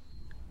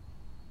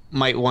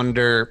might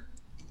wonder,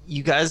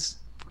 you guys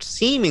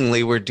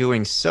seemingly were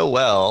doing so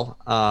well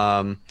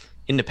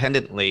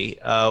independently.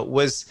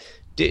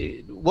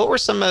 What were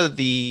some of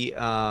the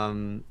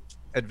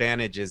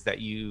advantages that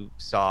you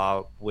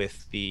saw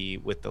with the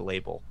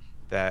label?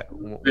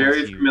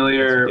 Very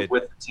familiar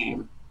with the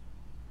team.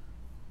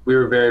 We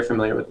were very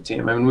familiar with the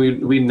team. I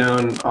mean, we'd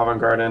known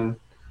Avant Garden,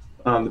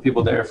 the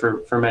people there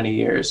for many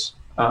years.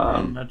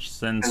 Much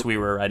since we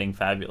were writing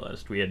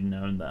Fabulous, we had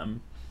known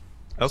them.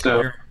 Okay.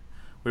 So,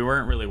 we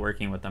weren't really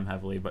working with them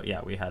heavily, but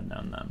yeah, we had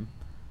known them.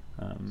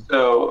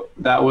 So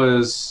that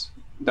was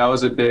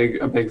a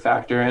big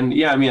factor, and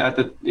yeah, I mean,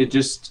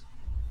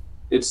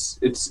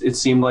 it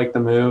seemed like the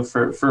move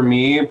for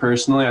me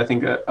personally. I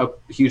think a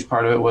huge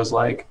part of it was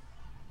like,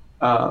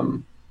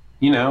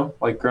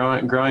 like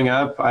growing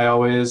up, I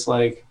always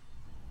like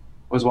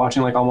was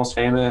watching like Almost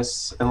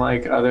Famous and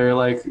like other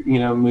like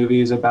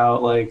movies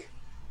about like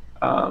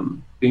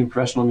being a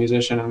professional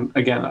musician. And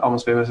again,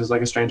 Almost Famous is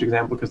like a strange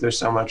example because there's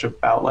so much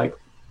about like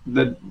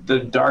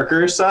the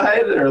darker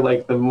side, or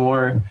like the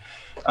more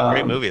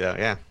great movie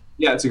though.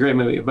 Yeah, it's a great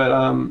movie, but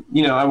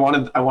I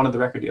wanted the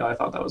record deal. I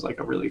thought that was like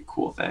a really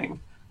cool thing.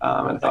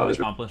 And I thought it was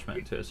an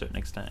accomplishment to a certain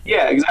extent.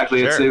 Yeah,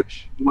 exactly. Sure. It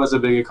was a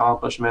big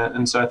accomplishment,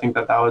 and so I think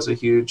that was a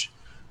huge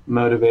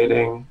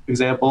motivating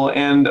example,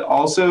 and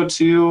also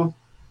to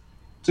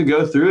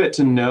go through it,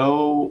 to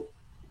know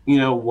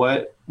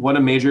what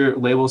a major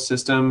label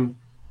system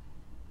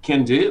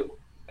can do,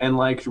 and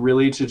like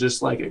really to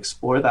just like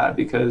explore that,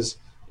 because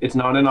it's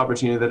not an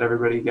opportunity that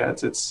everybody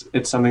gets. It's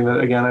something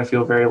that, again, I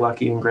feel very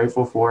lucky and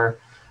grateful for.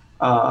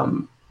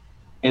 And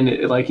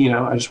it, like,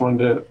 I just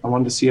wanted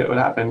to see it would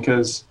happen,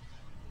 because,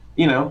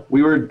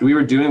 we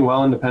were doing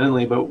well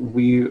independently, but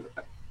we,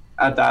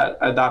 at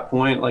that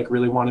point, like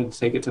really wanted to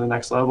take it to the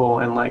next level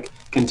and like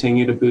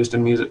continue to boost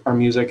our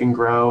music and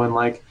grow and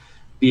like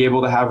be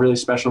able to have really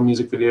special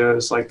music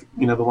videos, like,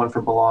 you know, the one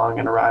for Belong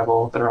and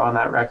Arrival that are on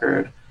that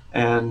record.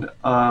 And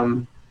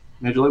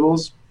major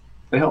labels,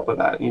 they help with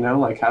that, you know,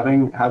 like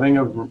having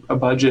a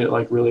budget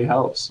like really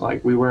helps.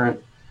 Like we weren't,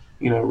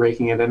 you know,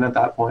 raking it in at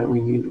that point.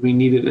 We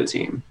needed a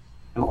team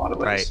in a lot of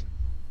ways.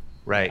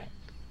 Right.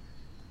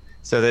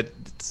 So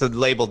the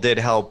label did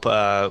help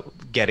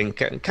getting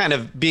kind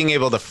of being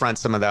able to front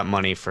some of that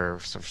money for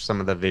some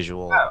of the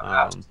visual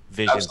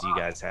visions you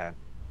guys had.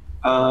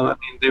 I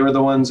mean, they were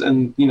the ones,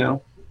 and you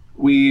know,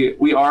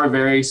 we are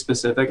very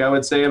specific, I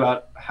would say,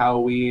 about how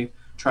we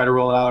try to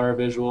roll out our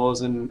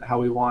visuals and how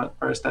we want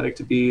our aesthetic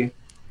to be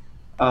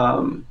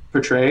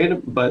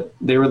portrayed. But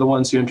they were the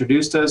ones who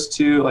introduced us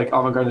to like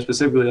avant-garde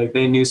specifically. Like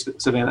they knew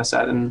Savannah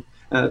Seton,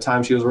 and at the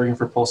time she was working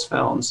for Pulse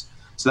Films,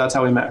 so that's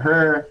how we met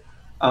her.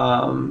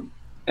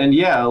 And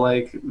yeah,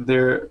 like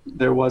there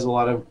was a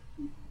lot of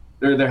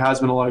there has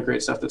been a lot of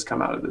great stuff that's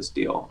come out of this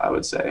deal, I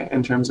would say,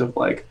 in terms of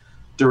like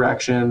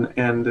direction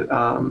and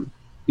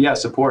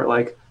support.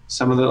 Like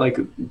some of the like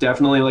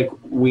definitely like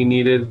we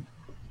needed,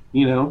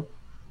 you know,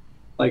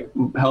 like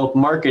help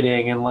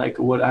marketing and like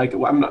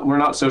we're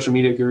not social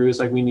media gurus.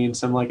 Like we need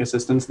some like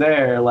assistance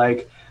there.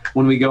 Like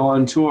when we go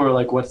on tour,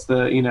 like what's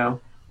the, you know,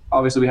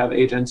 obviously we have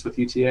agents with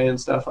UTA and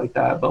stuff like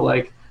that, but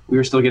like we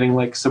were still getting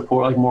like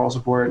support, like moral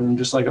support and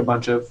just like a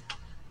bunch of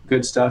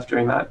good stuff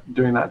during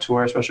that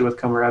tour, especially with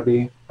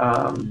Komarebi.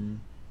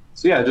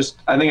 So yeah, just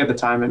I think at the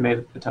time it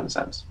made a ton of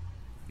sense.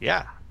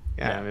 Yeah.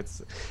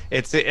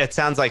 It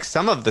sounds like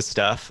some of the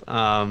stuff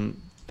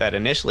that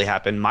initially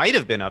happened might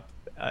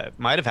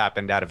have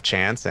happened out of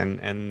chance,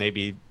 and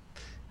maybe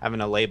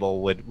having a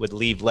label would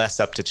leave less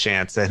up to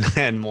chance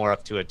and more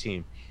up to a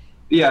team.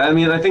 Yeah, I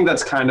mean, I think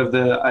that's kind of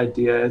the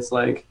idea. It's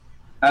like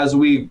as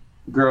we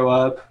grow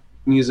up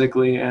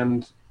musically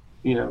and,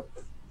 you know,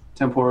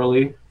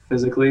 temporally,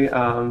 physically,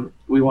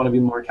 we want to be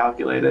more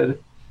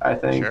calculated, I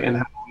think, in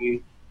how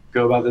we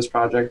go about this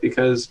project,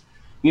 because,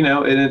 you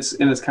know, and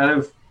it's kind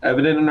of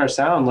evident in our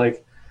sound.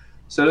 Like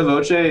Sotto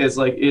Voce is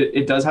like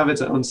it does have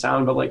its own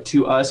sound, but like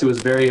to us it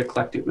was very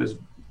eclectic. It was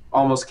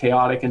almost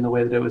chaotic in the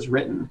way that it was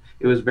written.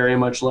 It was very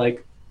much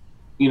like,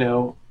 you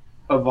know,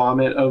 a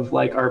vomit of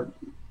like our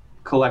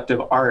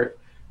collective art.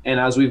 And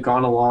as we've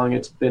gone along,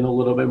 it's been a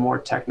little bit more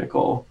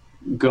technical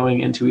going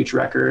into each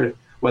record,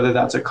 whether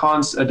that's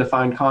a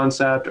defined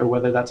concept or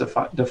whether that's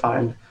a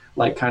defined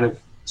like kind of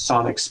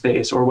sonic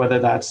space, or whether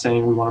that's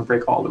saying we want to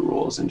break all the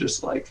rules and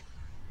just like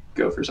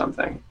go for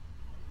something.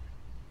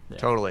 Yeah.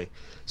 Totally.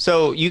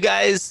 So you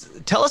guys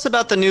tell us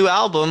about the new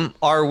album,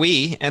 Are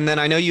We? And then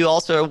I know you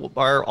also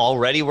are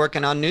already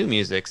working on new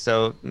music.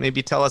 So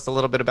maybe tell us a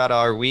little bit about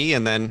Are We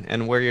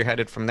and where you're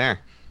headed from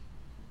there.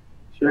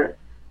 Sure.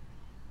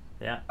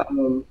 Yeah.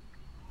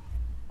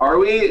 Are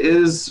We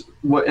is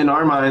what in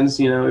our minds,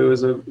 you know,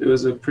 it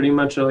was a pretty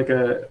much like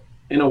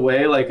in a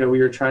way we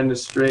were trying to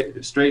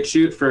straight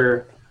shoot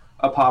for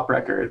a pop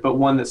record, but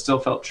one that still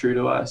felt true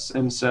to us.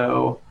 And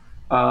so,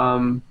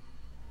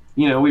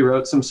 you know, we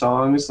wrote some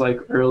songs like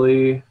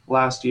early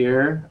last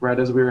year, right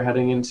as we were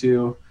heading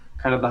into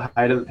kind of the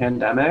height of the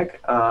pandemic,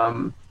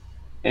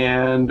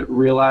 and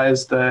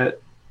realized that,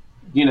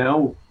 you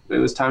know, it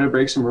was time to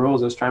break some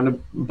rules. It was time to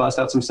bust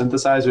out some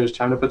synthesizers,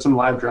 time to put some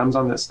live drums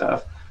on this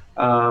stuff.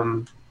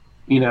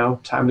 You know,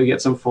 time to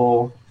get some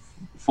full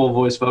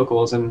voice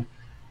vocals and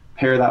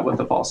pair that with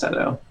the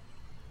falsetto.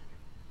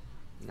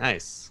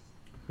 Nice.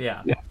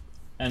 Yeah.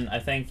 And I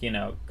think, you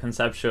know,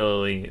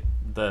 conceptually,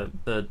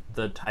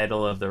 the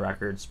title of the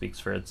record speaks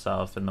for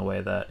itself in the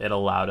way that it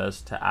allowed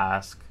us to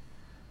ask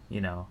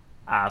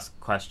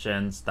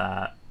questions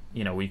that,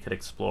 you know, we could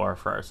explore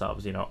for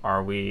ourselves. You know,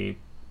 are we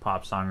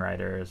pop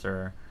songwriters,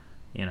 or,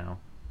 you know,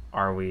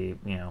 are we,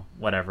 you know,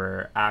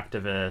 whatever,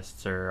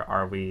 activists, or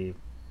are we,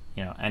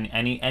 you know,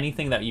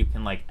 anything that you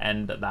can like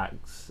end that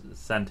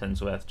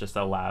sentence with just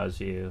allows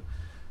you,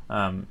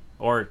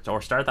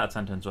 or start that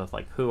sentence with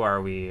like, who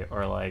are we,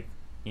 or like,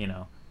 you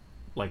know,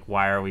 like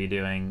why are we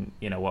doing,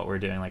 you know, what we're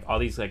doing, like all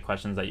these like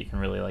questions that you can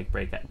really like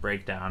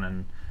break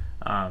down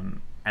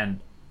and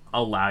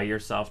allow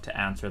yourself to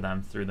answer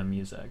them through the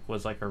music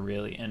was like a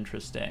really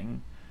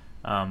interesting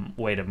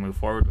way to move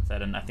forward with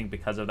it. And I think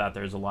because of that,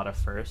 there's a lot of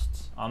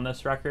firsts on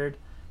this record,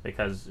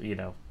 because, you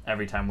know,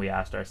 every time we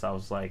asked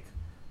ourselves like,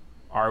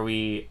 are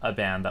we a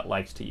band that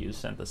likes to use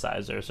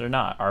synthesizers or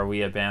not? Are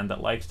we a band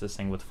that likes to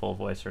sing with full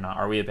voice or not?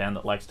 Are we a band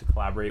that likes to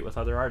collaborate with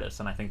other artists?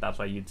 And I think that's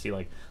why you'd see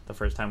like the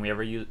first time we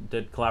ever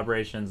did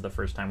collaborations, the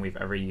first time we've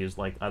ever used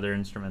like other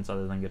instruments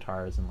other than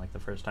guitars, and like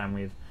the first time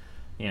we've,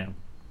 you know,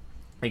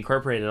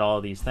 incorporated all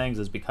of these things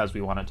is because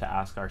we wanted to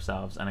ask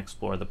ourselves and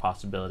explore the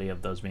possibility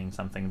of those being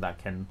something that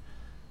can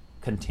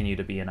continue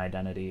to be an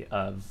identity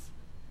of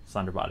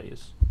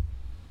Slenderbodies.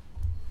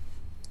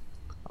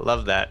 I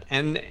love that.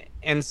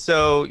 And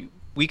so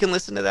we can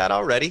listen to that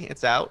already.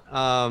 It's out.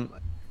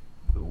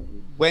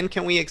 When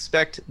can we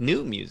expect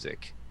new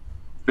music?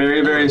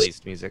 Very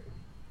released music.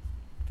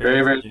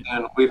 Very soon.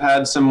 We've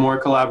had some more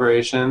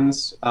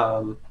collaborations,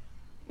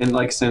 and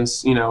like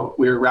since, you know,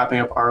 we were wrapping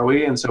up Are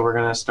We, and so we're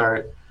gonna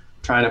start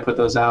trying to put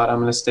those out. I'm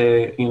gonna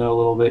stay, you know, a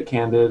little bit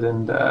candid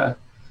and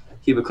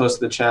keep it close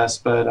to the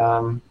chest, but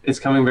it's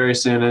coming very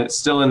soon. And it's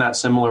still in that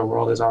similar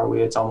world as Are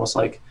We. It's almost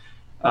like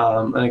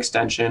an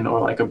extension or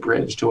like a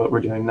bridge to what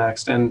we're doing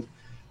next. And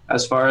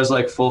as far as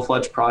like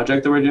full-fledged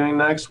project that we're doing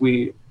next,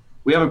 we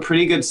have a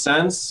pretty good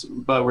sense,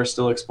 but we're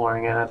still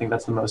exploring it. I think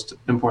that's the most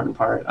important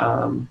part.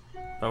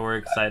 But we're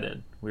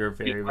excited. We're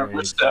very we're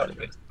excited.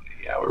 stoked.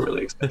 Yeah, we're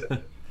really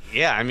excited.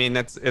 Yeah, I mean,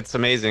 it's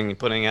amazing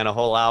putting out a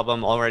whole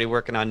album, already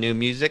working on new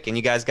music, and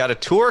you guys got a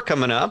tour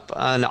coming up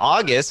in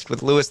August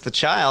with Louis the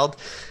Child.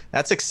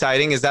 That's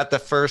exciting. Is that the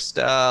first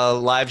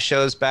live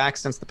shows back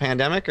since the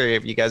pandemic, or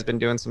have you guys been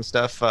doing some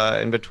stuff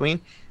in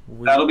between?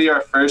 That'll be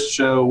our first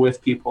show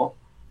with people.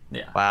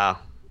 Yeah. Wow.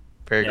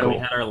 Very cool. We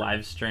had our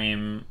live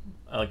stream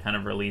kind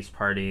of release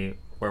party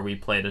where we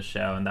played a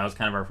show, and that was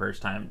kind of our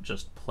first time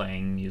just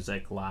playing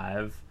music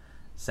live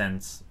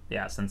since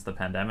the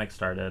pandemic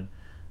started.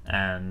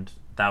 And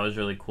that was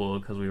really cool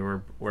because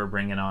we're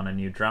bringing on a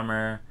new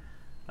drummer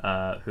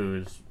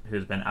who's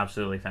been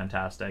absolutely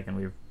fantastic, and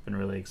we've been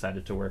really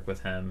excited to work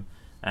with him.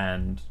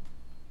 And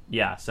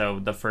yeah, so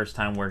the first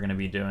time we're going to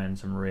be doing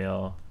some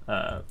real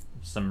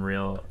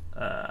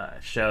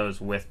shows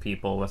with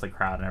people, with a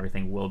crowd and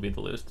everything, will be the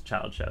Louis the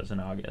Child shows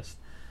in August.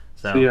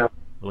 So yeah,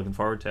 we're looking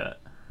forward to it.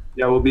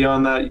 Yeah, we'll be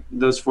on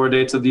those 4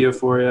 dates of the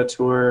Euphoria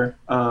tour,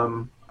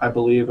 I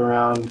believe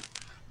around,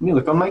 let me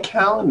look on my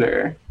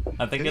calendar.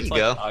 I think it's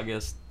like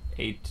August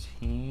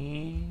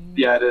 18.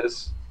 Yeah, it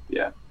is.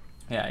 Yeah.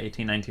 Yeah,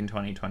 18, 19,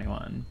 20,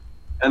 21.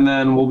 And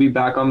then we'll be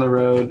back on the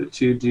road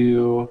to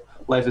do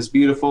Life is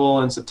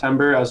Beautiful in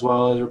September, as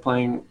well as we're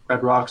playing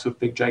Red Rocks with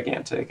Big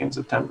Gigantic in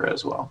September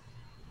as well.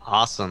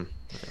 Awesome.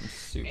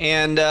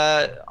 And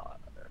tell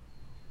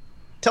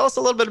us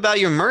a little bit about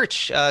your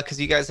merch,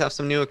 because you guys have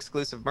some new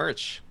exclusive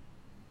merch.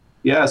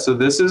 Yeah, so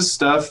this is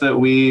stuff that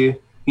we,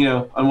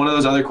 on one of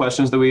those other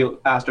questions that we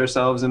asked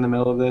ourselves in the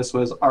middle of this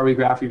was, are we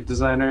graphic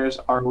designers?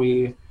 Are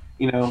we,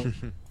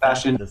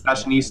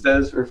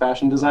 fashionistas or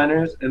fashion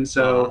designers? And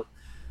so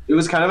it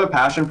was kind of a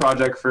passion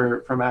project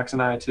for Max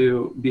and I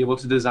to be able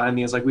to design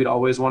these. Like, we'd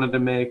always wanted to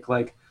make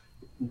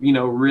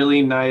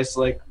really nice,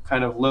 like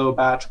kind of low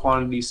batch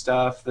quantity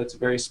stuff that's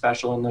very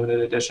special and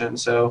limited edition.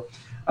 So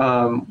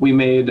we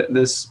made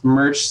this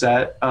merch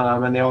set,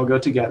 and they all go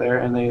together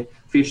and they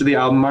feature the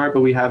album art,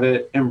 but we have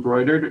it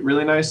embroidered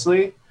really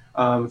nicely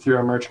through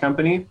our merch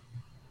company.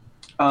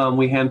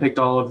 We handpicked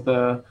all of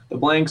the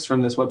blanks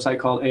from this website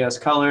called AS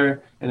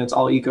Color, and it's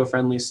all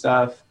eco-friendly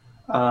stuff.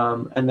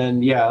 And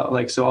then,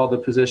 so all the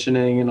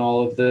positioning and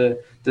all of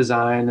the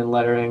design and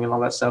lettering and all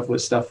that stuff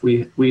was stuff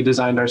we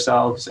designed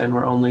ourselves, and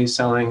we're only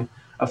selling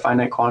a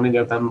finite quantity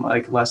of them,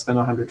 like less than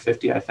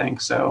 150, I think.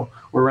 So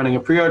we're running a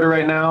pre-order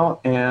right now,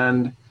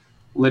 and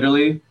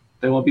literally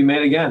they won't be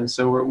made again.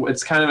 So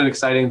it's kind of an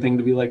exciting thing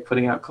to be like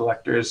putting out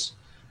collectors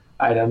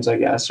items, I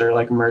guess, or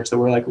like merch that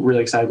we're like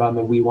really excited about and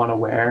that we want to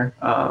wear,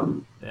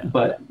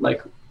 but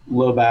like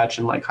low batch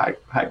and like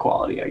high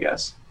quality, I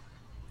guess.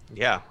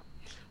 Yeah.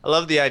 I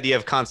love the idea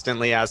of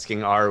constantly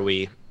asking, are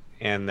we?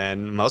 And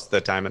then most of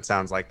the time it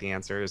sounds like the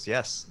answer is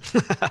yes.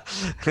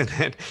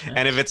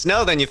 And if it's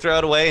no, then you throw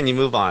it away and you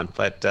move on.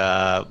 But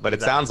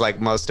it sounds like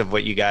most of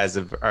what you guys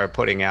are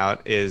putting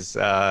out is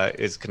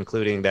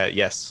concluding that,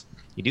 yes,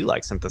 you do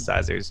like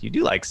synthesizers. You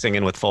do like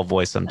singing with full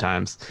voice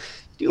sometimes.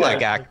 You do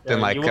like acting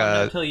like... You won't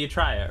know until you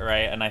try it,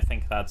 right? And I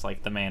think that's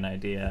like the main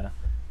idea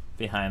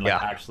behind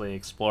actually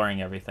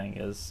exploring everything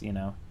is,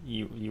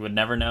 you would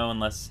never know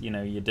unless,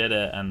 you did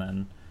it.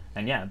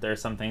 And yeah, there are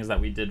some things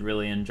that we did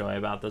really enjoy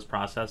about this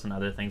process and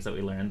other things that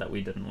we learned that we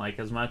didn't like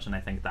as much. And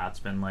I think that's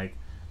been like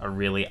a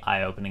really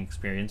eye-opening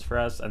experience for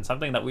us, and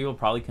something that we will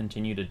probably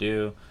continue to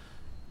do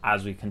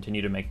as we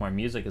continue to make more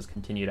music is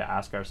continue to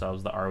ask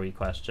ourselves the are we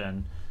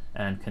question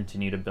and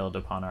continue to build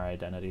upon our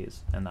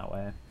identities in that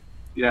way.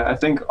 Yeah, I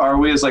think are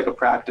we is like a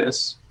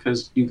practice,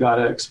 because you got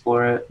to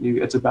explore it.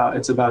 It's about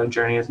a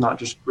journey. It's not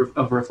just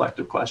a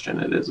reflective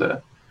question. It is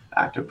a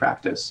active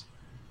practice.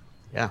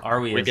 Yeah.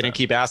 Are we? We're going to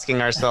keep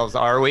asking ourselves,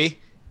 are we?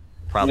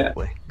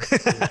 Probably.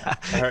 Yeah.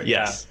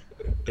 Yes.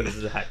 Yeah,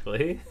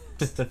 exactly.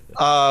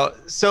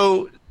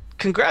 So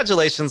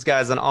congratulations,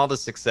 guys, on all the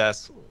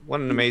success. What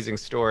an amazing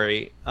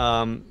story.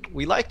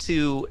 We like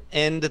to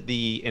end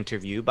the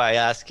interview by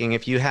asking,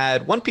 if you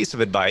had one piece of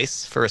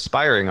advice for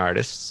aspiring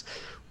artists,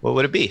 what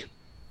would it be?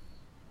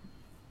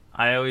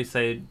 I always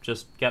say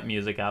just get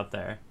music out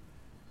there.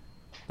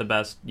 The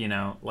best,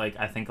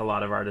 I think a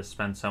lot of artists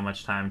spend so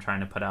much time trying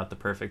to put out the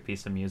perfect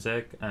piece of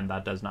music, and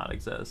that does not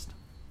exist.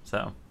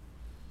 So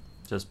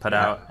just put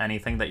out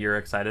anything that you're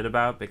excited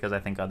about, because I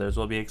think others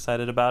will be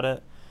excited about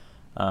it.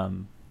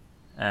 And,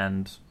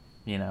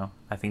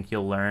 I think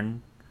you'll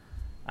learn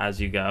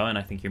as you go, and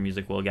I think your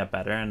music will get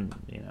better. And,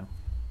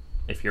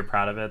 if you're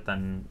proud of it,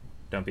 then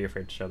don't be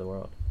afraid to show the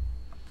world.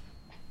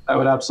 I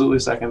would absolutely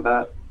second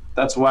that.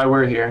 That's why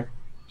we're here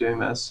doing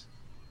this.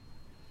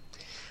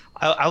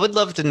 I would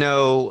love to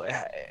know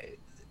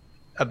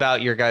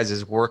about your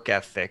guys' work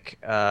ethic,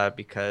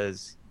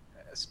 because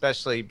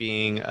especially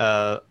being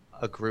a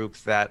group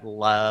that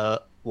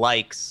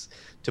likes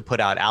to put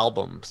out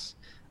albums,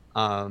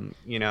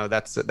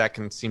 that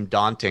can seem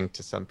daunting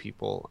to some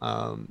people.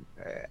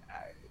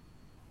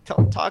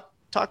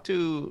 Talk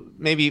to,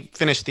 maybe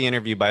finish the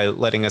interview by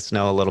letting us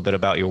know a little bit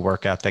about your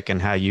work ethic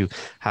and how you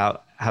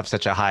have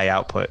such a high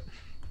output.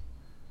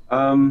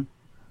 I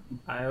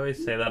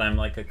always say that I'm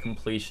like a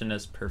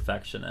completionist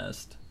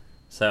perfectionist.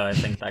 So I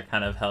think that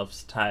kind of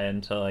helps tie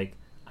into like,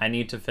 I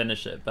need to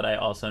finish it, but I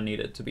also need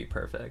it to be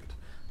perfect.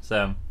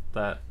 So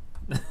that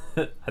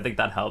I think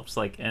that helps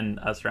like in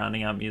us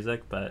rounding out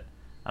music, but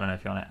I don't know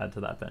if you want to add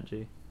to that,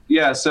 Benji.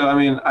 Yeah, so I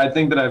mean, I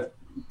think that I've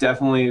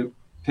definitely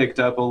picked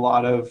up a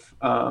lot of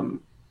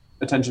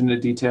attention to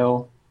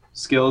detail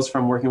skills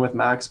from working with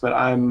Max, but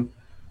I'm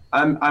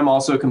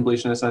also a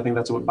completionist. I think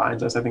that's what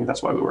binds us. I think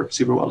that's why we work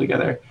super well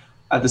together.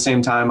 At the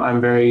same time, I'm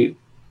very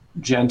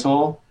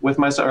gentle with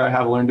myself, or I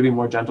have learned to be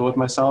more gentle with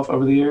myself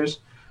over the years,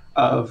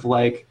 of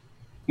like,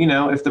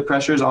 if the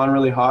pressure is on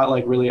really hot,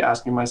 like really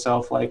asking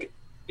myself, like,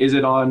 is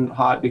it on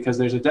hot because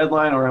there's a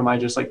deadline, or am I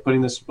just like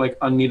putting this like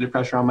unneeded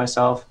pressure on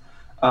myself?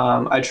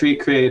 I treat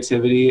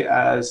creativity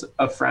as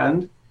a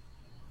friend,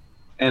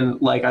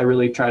 and like I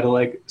really try to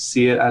like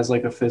see it as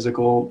like a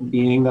physical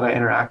being that I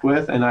interact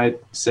with, and I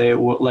say,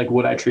 like,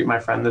 would I treat my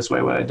friend this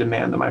way? Would I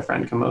demand that my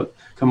friend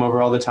come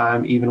over all the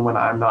time, even when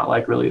I'm not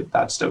like really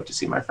that stoked to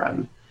see my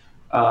friend?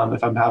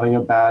 If I'm having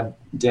a bad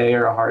day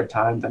or a hard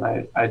time, then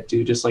I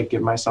do just like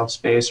give myself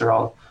space, or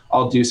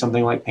I'll do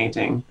something like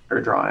painting or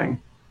drawing,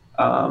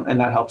 and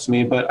that helps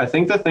me. But I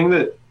think the thing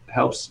that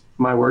helps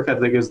my work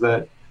ethic is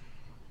that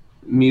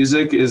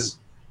music is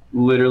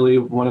literally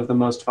one of the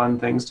most fun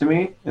things to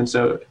me. And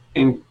so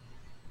in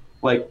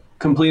like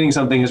completing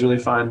something is really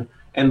fun,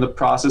 and the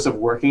process of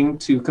working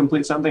to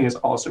complete something is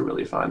also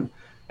really fun.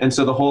 And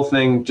so the whole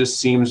thing just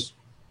seems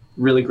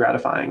really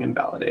gratifying and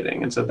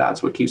validating. And so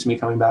that's what keeps me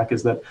coming back,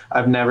 is that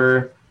I've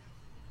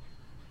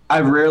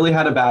rarely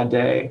had a bad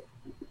day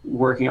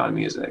working on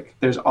music.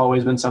 There's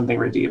always been something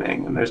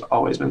redeeming, and there's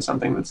always been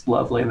something that's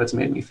lovely and that's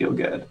made me feel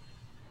good.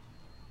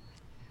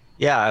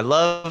 Yeah, I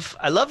love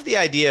the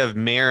idea of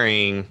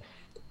marrying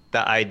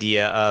the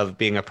idea of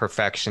being a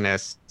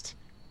perfectionist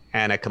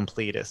and a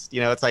completist.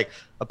 It's like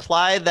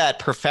apply that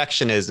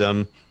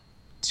perfectionism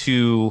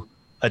to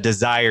a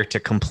desire to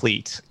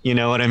complete. You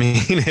know what I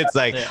mean? It's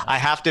like, yeah. I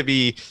have to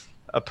be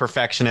a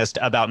perfectionist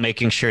about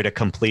making sure to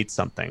complete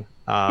something.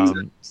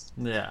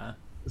 Yeah.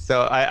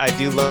 So I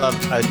do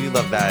love that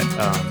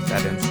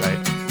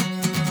insight.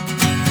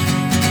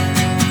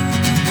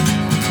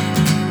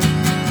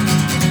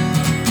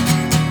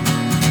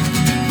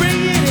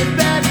 Bringing it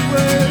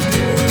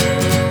backward.